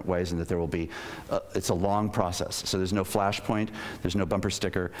congregation in different ways, and that there will be, it's a long process. So there's no flashpoint, there's no bumper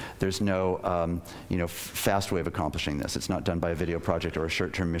sticker, there's no fast way of accomplishing this. It's not done by a video project or a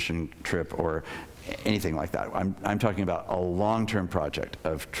short-term mission trip or anything like that. I'm talking about a long-term project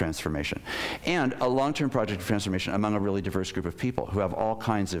of transformation, and a long-term project of transformation among a really diverse group of people who have all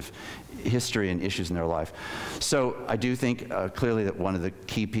kinds of history and issues in their life. So I do think clearly that one of the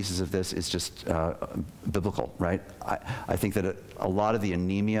key pieces of this is just biblical, right? I think that a lot of the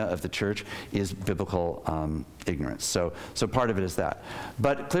anemia of the church is biblical ignorance. So part of it is that.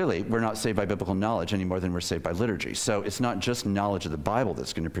 But clearly, we're not saved by biblical knowledge any more than we're saved by liturgy. So it's not just knowledge of the Bible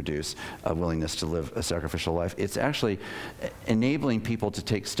that's going to produce a willingness to live a sacrificial life. It's actually enabling people to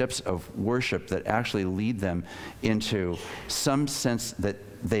take steps of worship that actually lead them into some sense that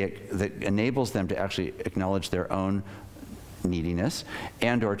enables them to actually acknowledge their own neediness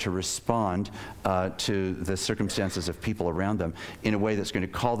and or to respond to the circumstances of people around them in a way that's going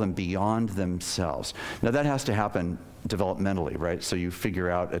to call them beyond themselves. Now that has to happen developmentally, right? So you figure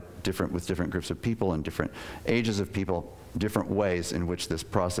out with different groups of people and different ages of people, different ways in which this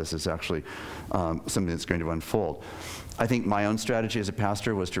process is actually something that's going to unfold. I think my own strategy as a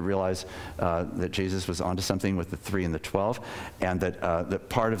pastor was to realize that Jesus was onto something with the 3 and the 12, and that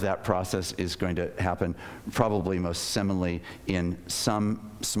part of that process is going to happen probably most seminally in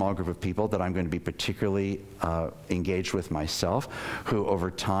some small group of people that I'm going to be particularly engaged with myself, who over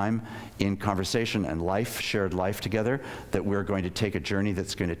time in conversation and shared life together, that we're going to take a journey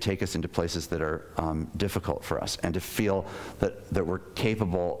that's going to take us into places that are difficult for us, and to feel that we're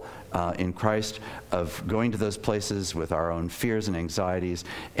capable in Christ of going to those places with our own fears and anxieties,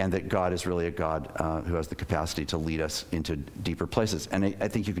 and that God is really a God who has the capacity to lead us into deeper places. And I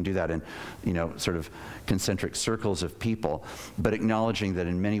think you can do that in, sort of concentric circles of people, but acknowledging that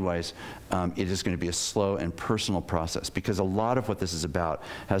in many ways it is going to be a slow and personal process, because a lot of what this is about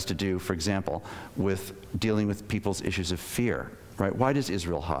has to do, for example, with dealing with people's issues of fear. Right? Why does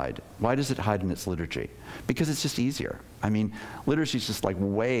Israel hide? Why does it hide in its liturgy? Because it's just easier. I mean, liturgy is just like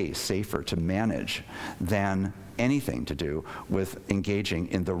way safer to manage than anything to do with engaging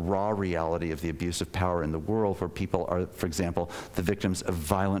in the raw reality of the abuse of power in the world, where people are, for example, the victims of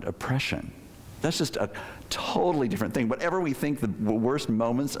violent oppression. That's just a totally different thing. Whatever we think the worst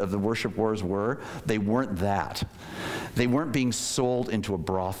moments of the worship wars were, they weren't that. They weren't being sold into a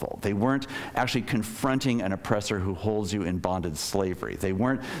brothel. They weren't actually confronting an oppressor who holds you in bonded slavery. They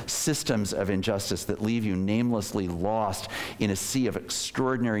weren't systems of injustice that leave you namelessly lost in a sea of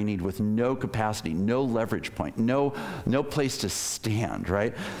extraordinary need with no capacity, no leverage point, no place to stand,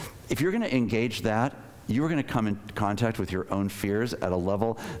 right? If you're going to engage that, you're going to come in contact with your own fears at a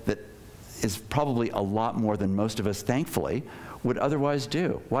level that is probably a lot more than most of us, thankfully, would otherwise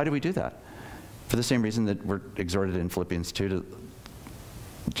do. Why do we do that? For the same reason that we're exhorted in Philippians 2 to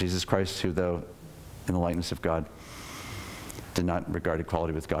Jesus Christ, who, though in the likeness of God, did not regard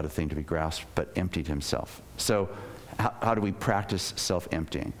equality with God a thing to be grasped, but emptied himself. So how do we practice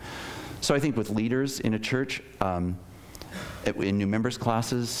self-emptying? So I think with leaders in a church, in new members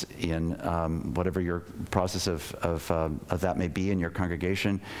classes, in whatever your process of that may be in your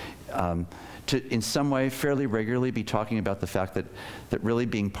congregation, to in some way fairly regularly be talking about the fact that really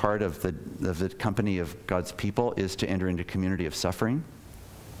being part of the company of God's people is to enter into community of suffering,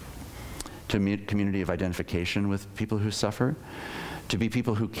 to community of identification with people who suffer, to be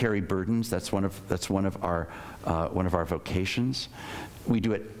people who carry burdens. That's one of our vocations. We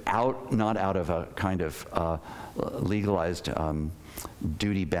do it not out of a kind of legalized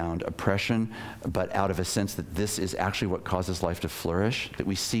duty-bound oppression, but out of a sense that this is actually what causes life to flourish, that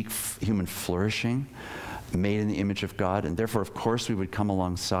we seek human flourishing made in the image of God, and therefore, of course, we would come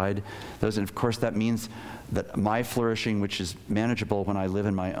alongside those, and of course, that means that my flourishing, which is manageable when I live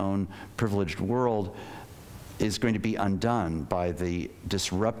in my own privileged world, is going to be undone by the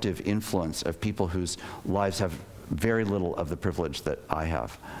disruptive influence of people whose lives have very little of the privilege that I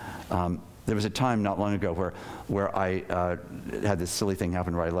have. There was a time not long ago where I had this silly thing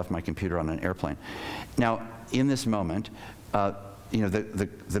happen where I left my computer on an airplane. Now, in this moment, you know,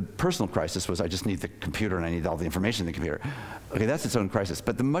 the personal crisis was I just need the computer and I need all the information in the computer. Okay, that's its own crisis.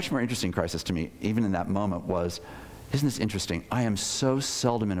 But the much more interesting crisis to me, even in that moment, was, isn't this interesting? I am so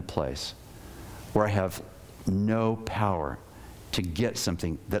seldom in a place where I have no power to get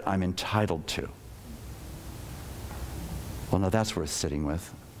something that I'm entitled to. Well, now that's worth sitting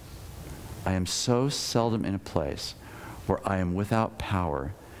with. I am so seldom in a place where I am without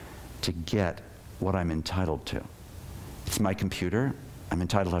power to get what I'm entitled to. It's my computer. I'm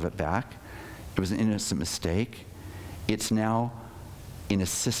entitled to have it back. It was an innocent mistake. It's now in a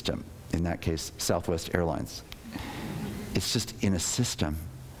system, in that case, Southwest Airlines. It's just in a system.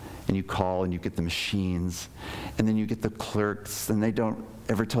 And you call and you get the machines, and then you get the clerks, and they don't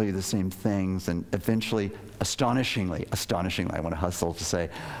ever tell you the same things, and eventually, astonishingly, I want to hustle to say,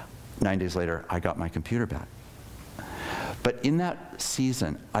 9 days later, I got my computer back. But in that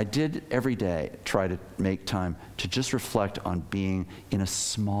season, I did every day try to make time to just reflect on being, in a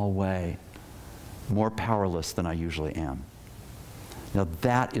small way, more powerless than I usually am. Now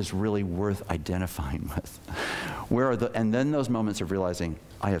that is really worth identifying with. And then those moments of realizing,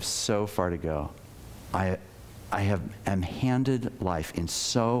 I have so far to go. I am handed life in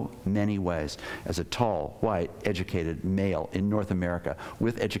so many ways as a tall, white, educated male in North America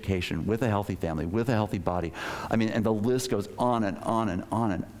with education, with a healthy family, with a healthy body. I mean, and the list goes on and on and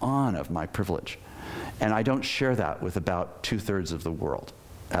on and on of my privilege. And I don't share that with about 2/3 of the world,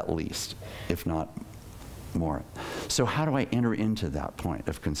 at least, if not more. So how do I enter into that point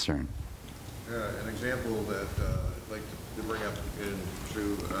of concern? An example that I'd like to bring up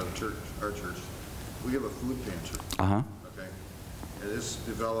through our church. We have a food pantry. Okay, and this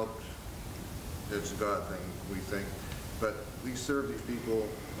developed. It's a God thing, we think, but we serve these people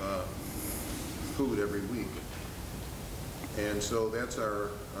food every week, and so that's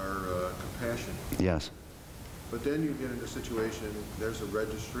our compassion. Yes. But then you get into a situation. There's a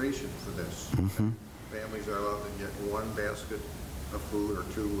registration for this. Families are allowed to get one basket of food or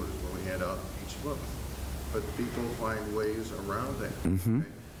two, is what we hand out each month. But people find ways around that. Okay?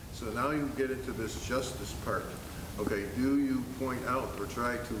 So now you get into this justice part. Okay, do you point out or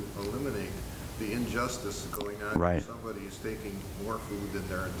try to eliminate the injustice going on? Right. Somebody is taking more food than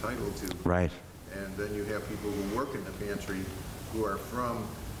they're entitled to. Right. And then you have people who work in the pantry who are from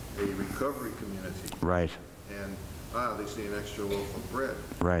a recovery community. Right. And they see an extra loaf of bread.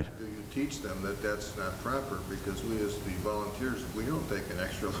 Right. Do you teach them that that's not proper? Because we as the volunteers, we don't take an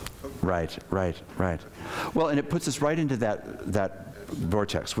extra loaf of bread. Right. Well, and it puts us right into that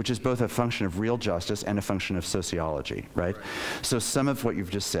vortex, which is both a function of real justice and a function of sociology, right? So some of what you've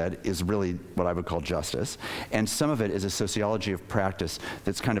just said is really what I would call justice, and some of it is a sociology of practice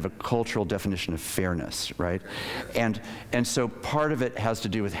that's kind of a cultural definition of fairness, right? And so part of it has to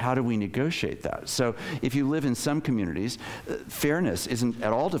do with how do we negotiate that. So if you live in some communities, fairness isn't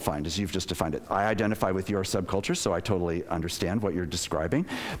at all defined as you've just defined it. I identify with your subculture, so I totally understand what you're describing,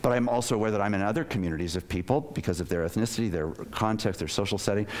 but I'm also aware that I'm in other communities of people because of their ethnicity, their context, their social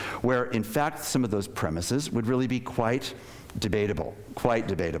setting, where in fact some of those premises would really be quite debatable, quite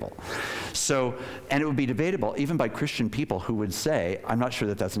debatable. So, and it would be debatable even by Christian people who would say, I'm not sure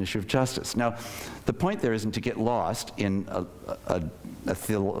that that's an issue of justice. Now, the point there isn't to get lost in a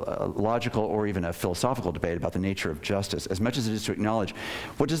theological or even a philosophical debate about the nature of justice, as much as it is to acknowledge,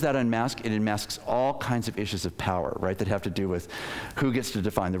 what does that unmask? It unmasks all kinds of issues of power, right, that have to do with who gets to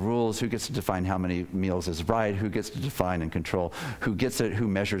define the rules, who gets to define how many meals is right, who gets to define and control who gets it, who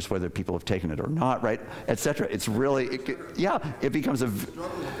measures whether people have taken it or not, right, etc. It's really, it becomes a,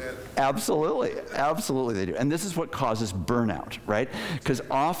 absolutely they do. And this is what causes burnout, right? Because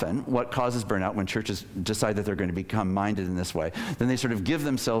often what causes burnout when churches decide that they're going to become minded in this way, then they sort of give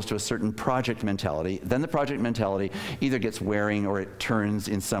themselves to a certain project mentality. Then the project mentality either gets wearing or it turns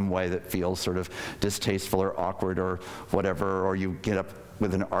in some way that feels sort of distasteful or awkward or whatever, or you get up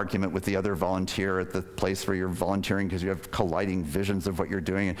with an argument with the other volunteer at the place where you're volunteering because you have colliding visions of what you're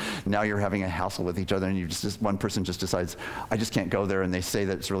doing, and now you're having a hassle with each other, and you just one person just decides, I just can't go there, and they say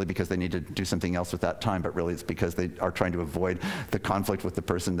that it's really because they need to do something else with that time, but really it's because they are trying to avoid the conflict with the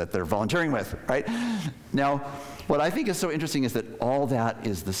person that they're volunteering with, right? Now, what I think is so interesting is that all that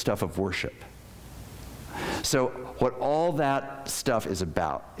is the stuff of worship. So what all that stuff is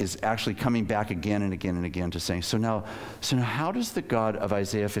about is actually coming back again and again and again to saying, so now how does the God of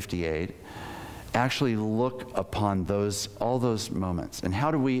Isaiah 58 actually look upon all those moments? And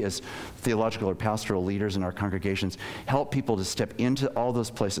how do we as theological or pastoral leaders in our congregations help people to step into all those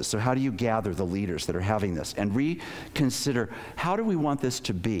places? So how do you gather the leaders that are having this and reconsider, how do we want this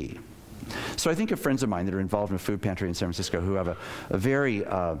to be? So I think of friends of mine that are involved in a food pantry in San Francisco who have a very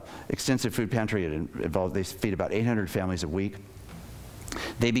extensive food pantry. They feed about 800 families a week.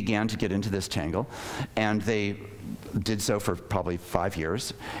 They began to get into this tangle, and they did so for probably 5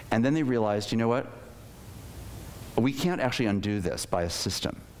 years. And then they realized, you know what? We can't actually undo this by a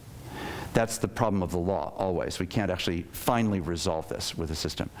system. That's the problem of the law, always. We can't actually finally resolve this with a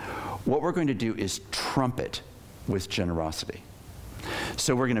system. What we're going to do is trumpet with generosity.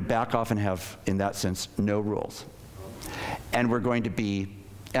 So we're going to back off and have, in that sense, no rules. And we're going to be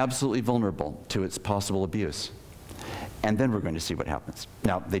absolutely vulnerable to its possible abuse. And then we're going to see what happens.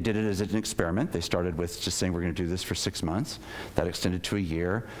 Now, they did it as an experiment. They started with just saying we're going to do this for 6 months. That extended to a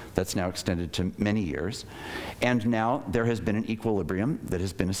year. That's now extended to many years. And now there has been an equilibrium that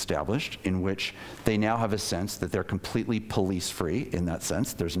has been established in which they now have a sense that they're completely police-free in that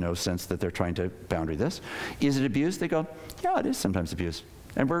sense. There's no sense that they're trying to boundary this. Is it abuse? They go, yeah, it is sometimes abuse.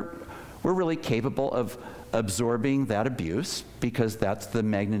 And we're really capable of absorbing that abuse because that's the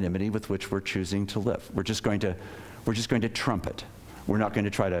magnanimity with which we're choosing to live. We're just going to trumpet. We're not going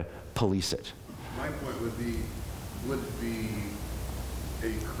to try to police it. My point would be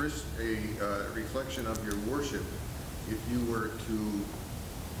a reflection of your worship if you were to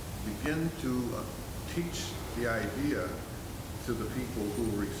begin to teach the idea to the people who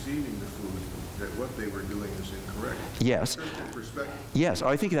were receiving the food that what they were doing is incorrect. Yes. Perspective. Yes,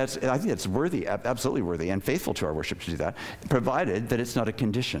 I think that's worthy, absolutely worthy, and faithful to our worship to do that, provided that it's not a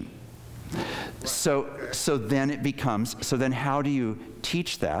condition. So then how do you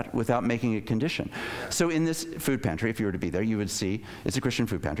teach that without making a condition? So in this food pantry, if you were to be there, you would see it's a Christian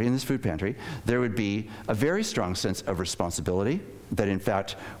food pantry. In this food pantry, there would be a very strong sense of responsibility, that in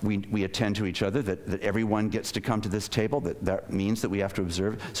fact we attend to each other, that everyone gets to come to this table, that means that we have to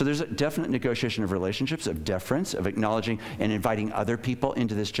observe. So there's a definite negotiation of relationships, of deference, of acknowledging and inviting other people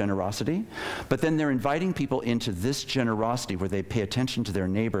into this generosity. But then they're inviting people into this generosity where they pay attention to their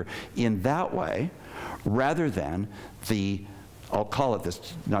neighbor in that way, rather than I'll call it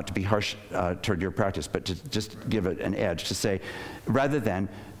this, not to be harsh toward your practice, but to just give it an edge, to say, rather than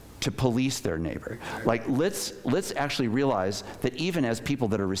to police their neighbor. Like, let's actually realize that even as people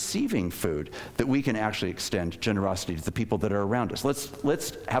that are receiving food, that we can actually extend generosity to the people that are around us.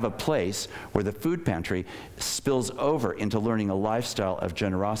 Let's have a place where the food pantry spills over into learning a lifestyle of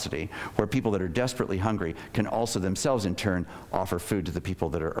generosity, where people that are desperately hungry can also themselves in turn offer food to the people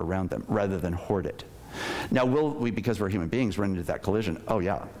that are around them, rather than hoard it. Now, will we, because we're human beings, run into that collision? Oh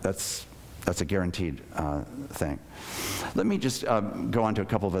yeah, that's That's a guaranteed thing. Let me just go on to a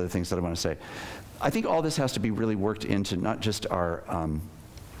couple of other things that I want to say. I think all this has to be really worked into not just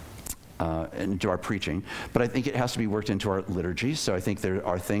into our preaching, but I think it has to be worked into our liturgy. So I think there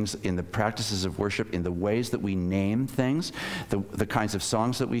are things in the practices of worship, in the ways that we name things, the kinds of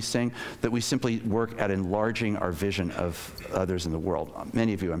songs that we sing, that we simply work at enlarging our vision of others in the world.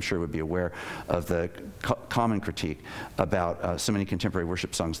 Many of you, I'm sure, would be aware of the common critique about so many contemporary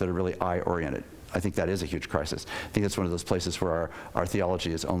worship songs that are really I-oriented. I think that is a huge crisis. I think that's one of those places where our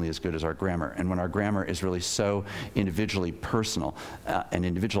theology is only as good as our grammar. And when our grammar is really so individually personal and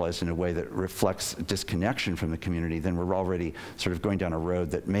individualized in a way that reflects disconnection from the community, then we're already sort of going down a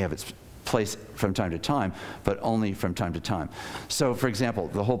road that may have its place from time to time, but only from time to time. So, for example,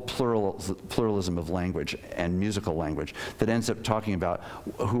 the whole pluralism of language and musical language that ends up talking about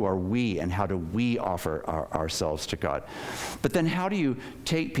who are we and how do we offer ourselves to God. But then how do you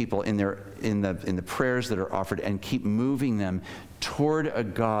take people in the prayers that are offered and keep moving them toward a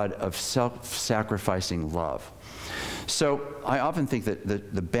God of self-sacrificing love? So I often think that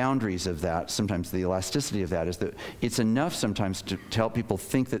the boundaries of that, sometimes the elasticity of that, is that it's enough sometimes to help people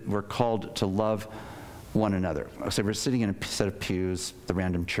think that we're called to love one another. So we're sitting in a set of pews, the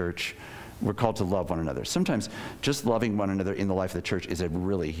random church. We're called to love one another. Sometimes just loving one another in the life of the church is a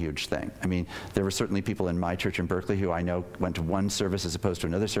really huge thing. I mean, there were certainly people in my church in Berkeley who I know went to one service as opposed to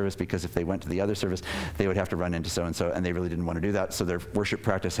another service, because if they went to the other service, they would have to run into so-and-so, and they really didn't want to do that. So their worship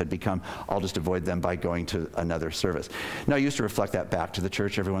practice had become, I'll just avoid them by going to another service. Now, I used to reflect that back to the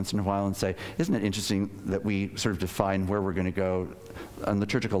church every once in a while and say, isn't it interesting that we sort of define where we're going to go on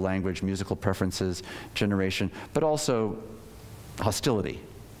liturgical language, musical preferences, generation, but also hostility.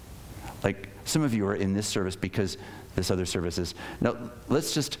 Like, some of you are in this service because this other service is. Now,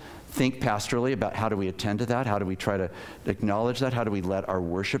 let's just think pastorally about how do we attend to that? How do we try to acknowledge that? How do we let our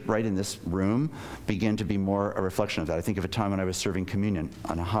worship right in this room begin to be more a reflection of that? I think of a time when I was serving communion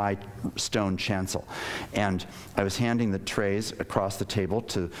on a high stone chancel, and I was handing the trays across the table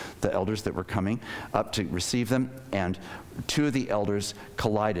to the elders that were coming up to receive them, and two of the elders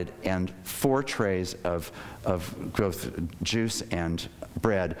collided, and 4 trays of both juice and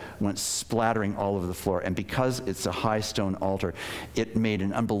bread went splattering all over the floor. And because it's a high stone altar, it made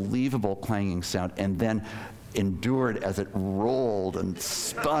an unbelievable clanging sound, and then endured as it rolled and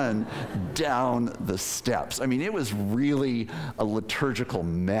spun down the steps. I mean, it was really a liturgical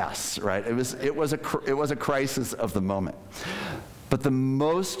mess, right? It was a crisis of the moment. But the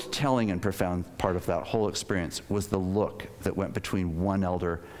most telling and profound part of that whole experience was the look that went between one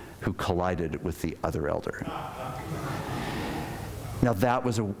elder who collided with the other elder. Now that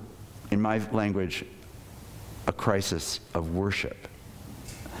was, in my language, a crisis of worship.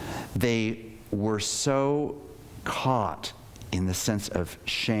 They were so caught in the sense of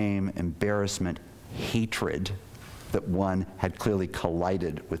shame, embarrassment, hatred, that one had clearly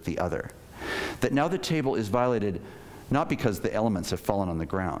collided with the other, that now the table is violated not because the elements have fallen on the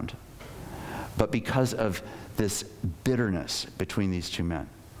ground, but because of this bitterness between these two men.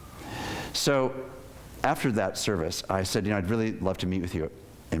 So after that service, I said, I'd really love to meet with you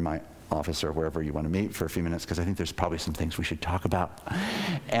in my office or wherever you want to meet for a few minutes, because I think there's probably some things we should talk about.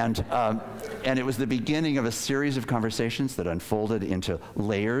 And it was the beginning of a series of conversations that unfolded into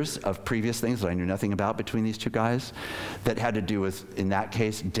layers of previous things that I knew nothing about between these two guys, that had to do with, in that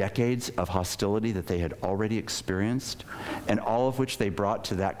case, decades of hostility that they had already experienced, and all of which they brought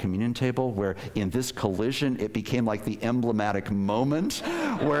to that communion table, where in this collision it became like the emblematic moment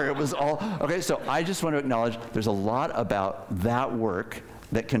where it was all, okay, so I just want to acknowledge there's a lot about that work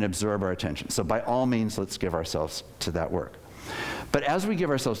that can absorb our attention. So by all means, let's give ourselves to that work. But as we give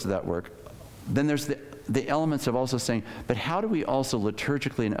ourselves to that work, then there's the elements of also saying, but how do we also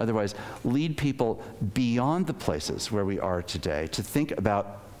liturgically and otherwise lead people beyond the places where we are today to think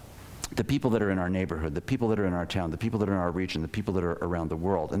about the people that are in our neighborhood, the people that are in our town, the people that are in our region, the people that are around the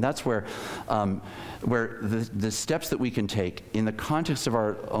world. And that's where the steps that we can take in the context of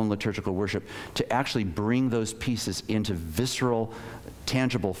our own liturgical worship to actually bring those pieces into visceral,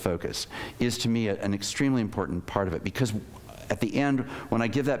 tangible focus is, to me, an extremely important part of it. Because at the end, when I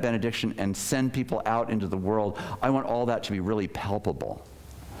give that benediction and send people out into the world, I want all that to be really palpable.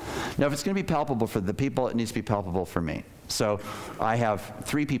 Now, if it's going to be palpable for the people, it needs to be palpable for me. So I have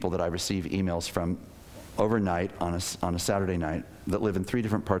 3 people that I receive emails from overnight on a Saturday night that live in 3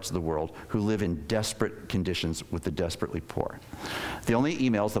 different parts of the world, who live in desperate conditions with the desperately poor. The only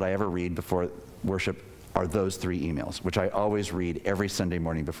emails that I ever read before worship are those 3 emails, which I always read every Sunday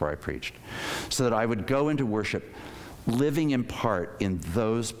morning before I preached, so that I would go into worship living in part in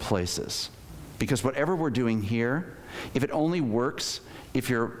those places. Because whatever we're doing here, if it only works if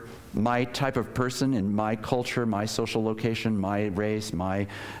you're my type of person in my culture, my social location, my race, my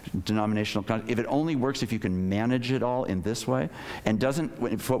denominational context, if it only works if you can manage it all in this way, and doesn't,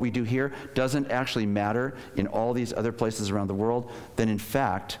 if what we do here doesn't actually matter in all these other places around the world, then in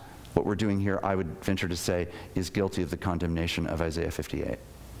fact, what we're doing here, I would venture to say, is guilty of the condemnation of Isaiah 58.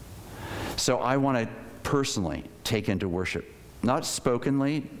 So I want to personally take into worship, not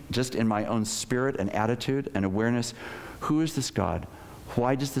spokenly, just in my own spirit and attitude and awareness, who is this God?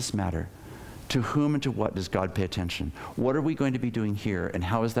 Why does this matter? To whom and to what does God pay attention? What are we going to be doing here, and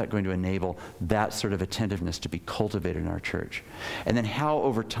how is that going to enable that sort of attentiveness to be cultivated in our church? And then how,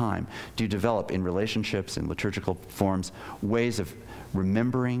 over time, do you develop in relationships, in liturgical forms, ways of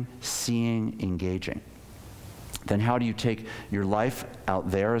remembering, seeing, engaging? Then how do you take your life out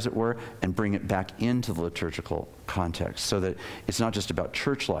there, as it were, and bring it back into the liturgical context, so that it's not just about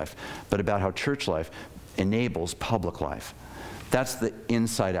church life, but about how church life enables public life? That's the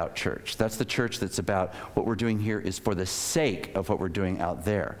inside-out church. That's the church that's about what we're doing here is for the sake of what we're doing out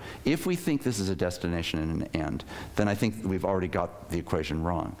there. If we think this is a destination and an end, then I think we've already got the equation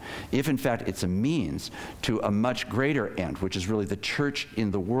wrong. If, in fact, it's a means to a much greater end, which is really the church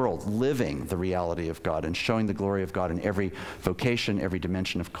in the world living the reality of God and showing the glory of God in every vocation, every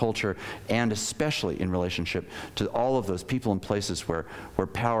dimension of culture, and especially in relationship to all of those people and places where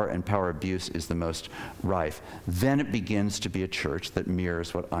power and power abuse is the most rife, then it begins to be a church that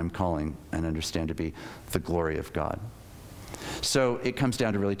mirrors what I'm calling and understand to be the glory of God. So it comes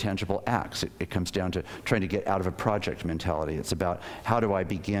down to really tangible acts. It comes down to trying to get out of a project mentality. It's about how do I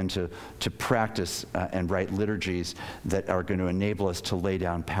begin to practice and write liturgies that are going to enable us to lay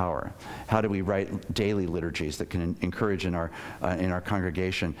down power? How do we write daily liturgies that can encourage in our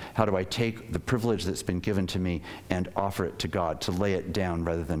congregation? How do I take the privilege that's been given to me and offer it to God, to lay it down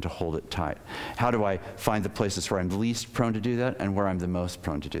rather than to hold it tight? How do I find the places where I'm least prone to do that and where I'm the most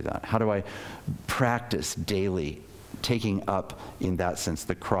prone to do that? How do I practice daily taking up, in that sense,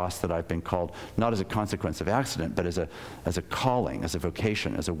 the cross that I've been called, not as a consequence of accident, but as a calling, as a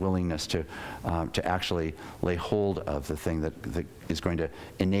vocation, as a willingness to actually lay hold of the thing that is going to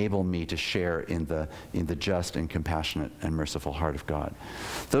enable me to share in the just and compassionate and merciful heart of God.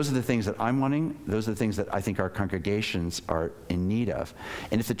 Those are the things that I'm wanting. Those are the things that I think our congregations are in need of.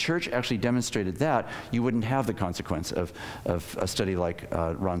 And if the church actually demonstrated that, you wouldn't have the consequence of a study like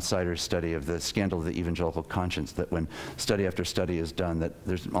Ron Sider's study of the scandal of the evangelical conscience, that when study after study is done, that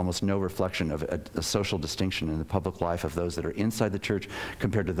there's almost no reflection of a social distinction in the public life of those that are inside the church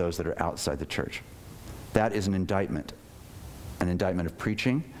compared to those that are outside the church. That is an indictment of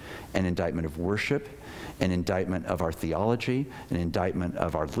preaching, an indictment of worship, an indictment of our theology, an indictment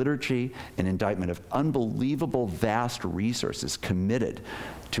of our liturgy, an indictment of unbelievable vast resources committed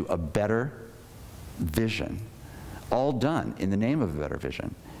to a better vision, all done in the name of a better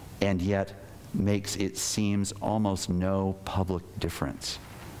vision, and yet makes, it seems, almost no public difference.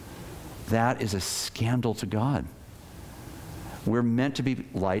 That is a scandal to God. We're meant to be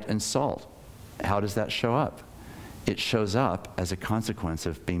light and salt. How does that show up? It shows up as a consequence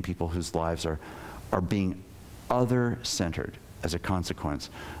of being people whose lives are being other-centered, as a consequence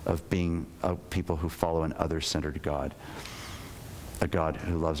of being people who follow an other-centered God, a God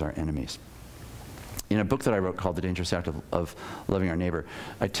who loves our enemies. In a book that I wrote called The Dangerous Act of Loving Our Neighbor,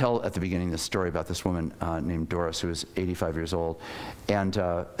 I tell at the beginning this story about this woman named Doris, who was 85 years old. And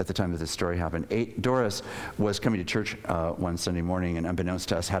at the time that this story happened, Doris was coming to church one Sunday morning, and unbeknownst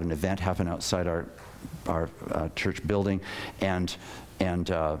to us, had an event happen outside our church building. And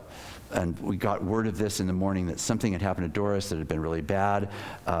we got word of this in the morning, that something had happened to Doris that had been really bad.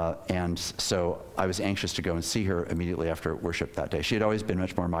 And so I was anxious to go and see her immediately after worship that day. She had always been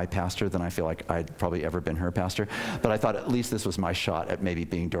much more my pastor than I feel like I'd probably ever been her pastor. But I thought at least this was my shot at maybe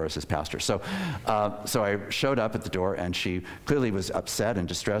being Doris's pastor. So I showed up at the door, and she clearly was upset and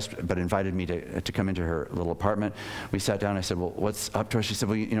distressed, but invited me to come into her little apartment. We sat down. I said, well, what's up to her? She said,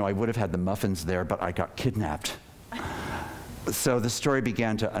 well, you know, I would have had the muffins there, but I got kidnapped. So the story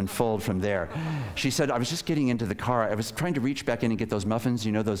began to unfold from there. She said, I was just getting into the car. I was trying to reach back in and get those muffins,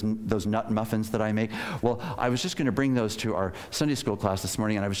 you know, those nut muffins that I make. Well, I was just going to bring those to our Sunday school class this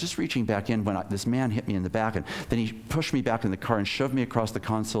morning, and I was just reaching back in when this man hit me in the back, and then he pushed me back in the car and shoved me across the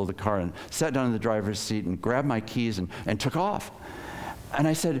console of the car and sat down in the driver's seat and grabbed my keys and took off. And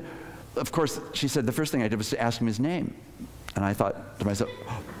I said, of course, she said, the first thing I did was to ask him his name. And I thought to myself,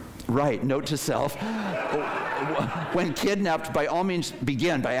 right, note to self, when kidnapped, by all means,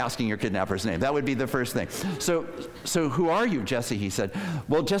 begin by asking your kidnapper's name. That would be the first thing. So who are you, Jesse? He said,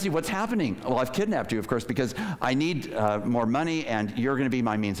 well, Jesse, what's happening? Well, I've kidnapped you, of course, because I need more money, and you're going to be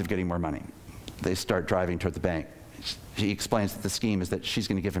my means of getting more money. They start driving toward the bank. he explains that the scheme is that she's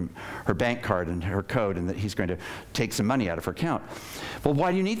going to give him her bank card and her code, and that he's going to take some money out of her account. Well,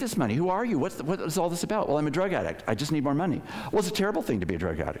 why do you need this money? Who are you? What is all this about? Well, I'm a drug addict. I just need more money. Well, it's a terrible thing to be a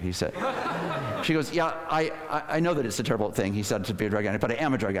drug addict, he said. She goes, yeah, I know that it's a terrible thing, he said, to be a drug addict, but I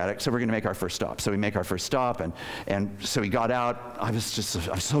am a drug addict, so we're going to make our first stop. So we make our first stop, and so he got out. I was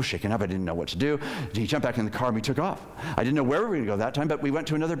so shaken up, I didn't know what to do. He jumped back in the car, and we took off. I didn't know where we were going to go that time, but we went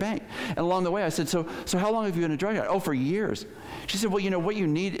to another bank. And along the way, I said, so how long have you been a drug addict? Oh, for years. She said, well, you know, what you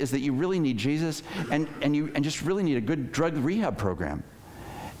need is that you really need Jesus, and just really need a good drug rehab program.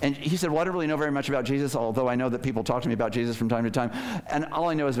 And he said, well, I don't really know very much about Jesus, although I know that people talk to me about Jesus from time to time. And all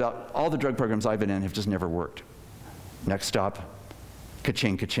I know is about all the drug programs I've been in have just never worked. Next stop,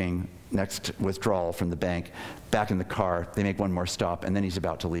 ka-ching, ka-ching. Next withdrawal from the bank. Back in the car. They make one more stop, and then he's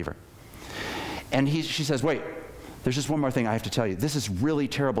about to leave her. And she says, wait, there's just one more thing I have to tell you. This is really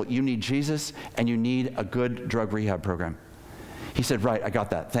terrible. You need Jesus, and you need a good drug rehab program. He said, right, I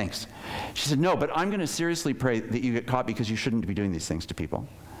got that, thanks. She said, no, but I'm going to seriously pray that you get caught, because you shouldn't be doing these things to people.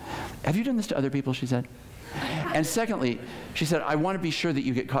 Have you done this to other people, she said? And secondly, she said, I want to be sure that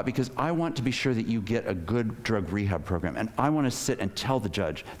you get caught, because I want to be sure that you get a good drug rehab program. And I want to sit and tell the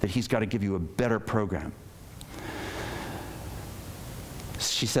judge that he's got to give you a better program.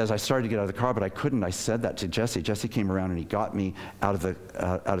 She says, I started to get out of the car, but I couldn't. I said that to Jesse. Jesse came around and he got me out of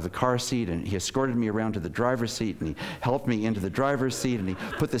the car seat, and he escorted me around to the driver's seat, and he helped me into the driver's seat, and he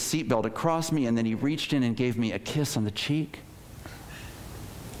put the seatbelt across me, and then he reached in and gave me a kiss on the cheek.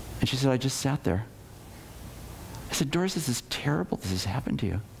 And she said, I just sat there. I said, Doris, this is terrible. This has happened to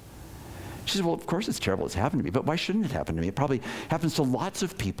you. She said, well, of course it's terrible. It's happened to me, but why shouldn't it happen to me? It probably happens to lots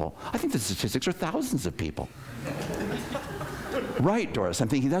of people. I think the statistics are thousands of people. Right, Doris. I'm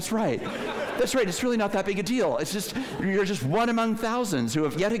thinking, that's right. That's right. It's really not that big a deal. It's just, you're just one among thousands who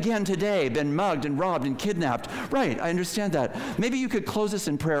have yet again today been mugged and robbed and kidnapped. Right, I understand that. Maybe you could close us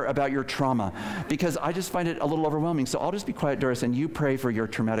in prayer about your trauma, because I just find it a little overwhelming. So I'll just be quiet, Doris, and you pray for your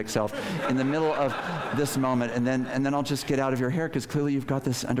traumatic self in the middle of this moment, and then I'll just get out of your hair, because clearly you've got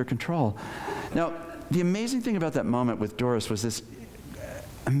this under control. Now, the amazing thing about that moment with Doris was this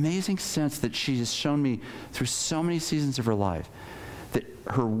amazing sense that she has shown me through so many seasons of her life, that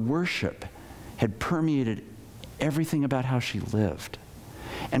her worship had permeated everything about how she lived.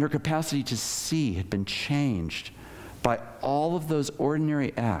 And her capacity to see had been changed by all of those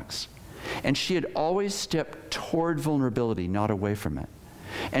ordinary acts. And she had always stepped toward vulnerability, not away from it.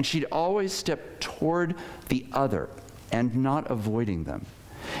 And she'd always stepped toward the other and not avoiding them.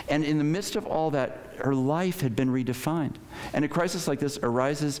 And in the midst of all that, her life had been redefined. And a crisis like this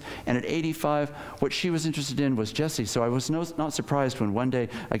arises, and at 85, what she was interested in was Jesse. So I was not surprised when one day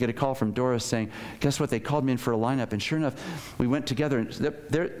I get a call from Doris saying, guess what, they called me in for a lineup. And sure enough, we went together, and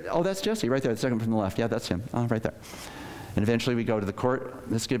oh, that's Jesse right there, the second from the left. Yeah, that's him, right there. And eventually we go to the court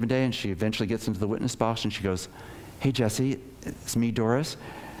this given day, and she eventually gets into the witness box, and she goes, hey, Jesse, it's me, Doris.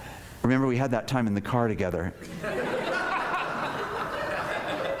 Remember, we had that time in the car together.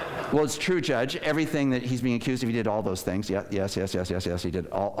 Well, it's true, Judge. Everything that he's being accused of, he did all those things. Yeah, yes, he did.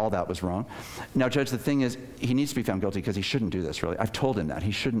 All that was wrong. Now, Judge, the thing is, he needs to be found guilty, because he shouldn't do this, really. I've told him that.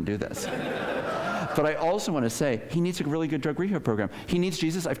 He shouldn't do this. But I also want to say, he needs a really good drug rehab program. He needs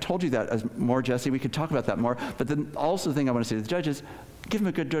Jesus. I've told you that as more, Jesse. We could talk about that more. But then also the thing I want to say to the judge is, give him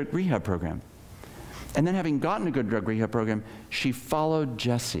a good drug rehab program. And then, having gotten a good drug rehab program, she followed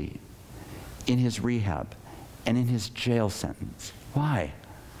Jesse in his rehab and in his jail sentence. Why?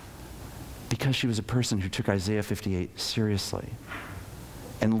 Because she was a person who took Isaiah 58 seriously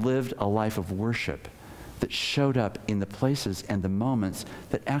and lived a life of worship that showed up in the places and the moments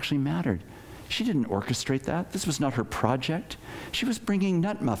that actually mattered. She didn't orchestrate that. This was not her project. She was bringing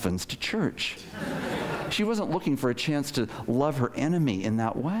nut muffins to church. She wasn't looking for a chance to love her enemy in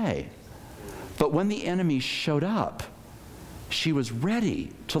that way. But when the enemy showed up, she was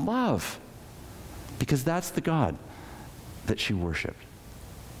ready to love, because that's the God that she worshiped.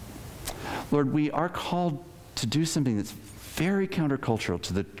 Lord, we are called to do something that's very countercultural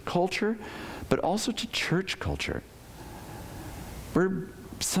to the culture, but also to church culture. We're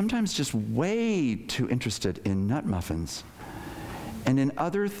sometimes just way too interested in nut muffins and in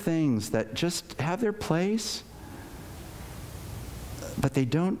other things that just have their place, but they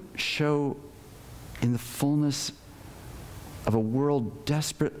don't show in the fullness of a world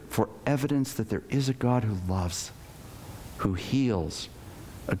desperate for evidence that there is a God who loves, who heals,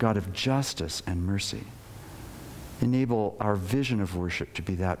 a God of justice and mercy. Enable our vision of worship to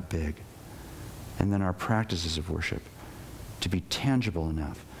be that big, and then our practices of worship to be tangible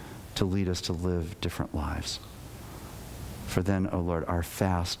enough to lead us to live different lives. For then, O Lord, our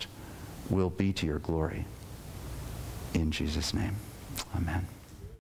fast will be to your glory. in Jesus' name. Amen.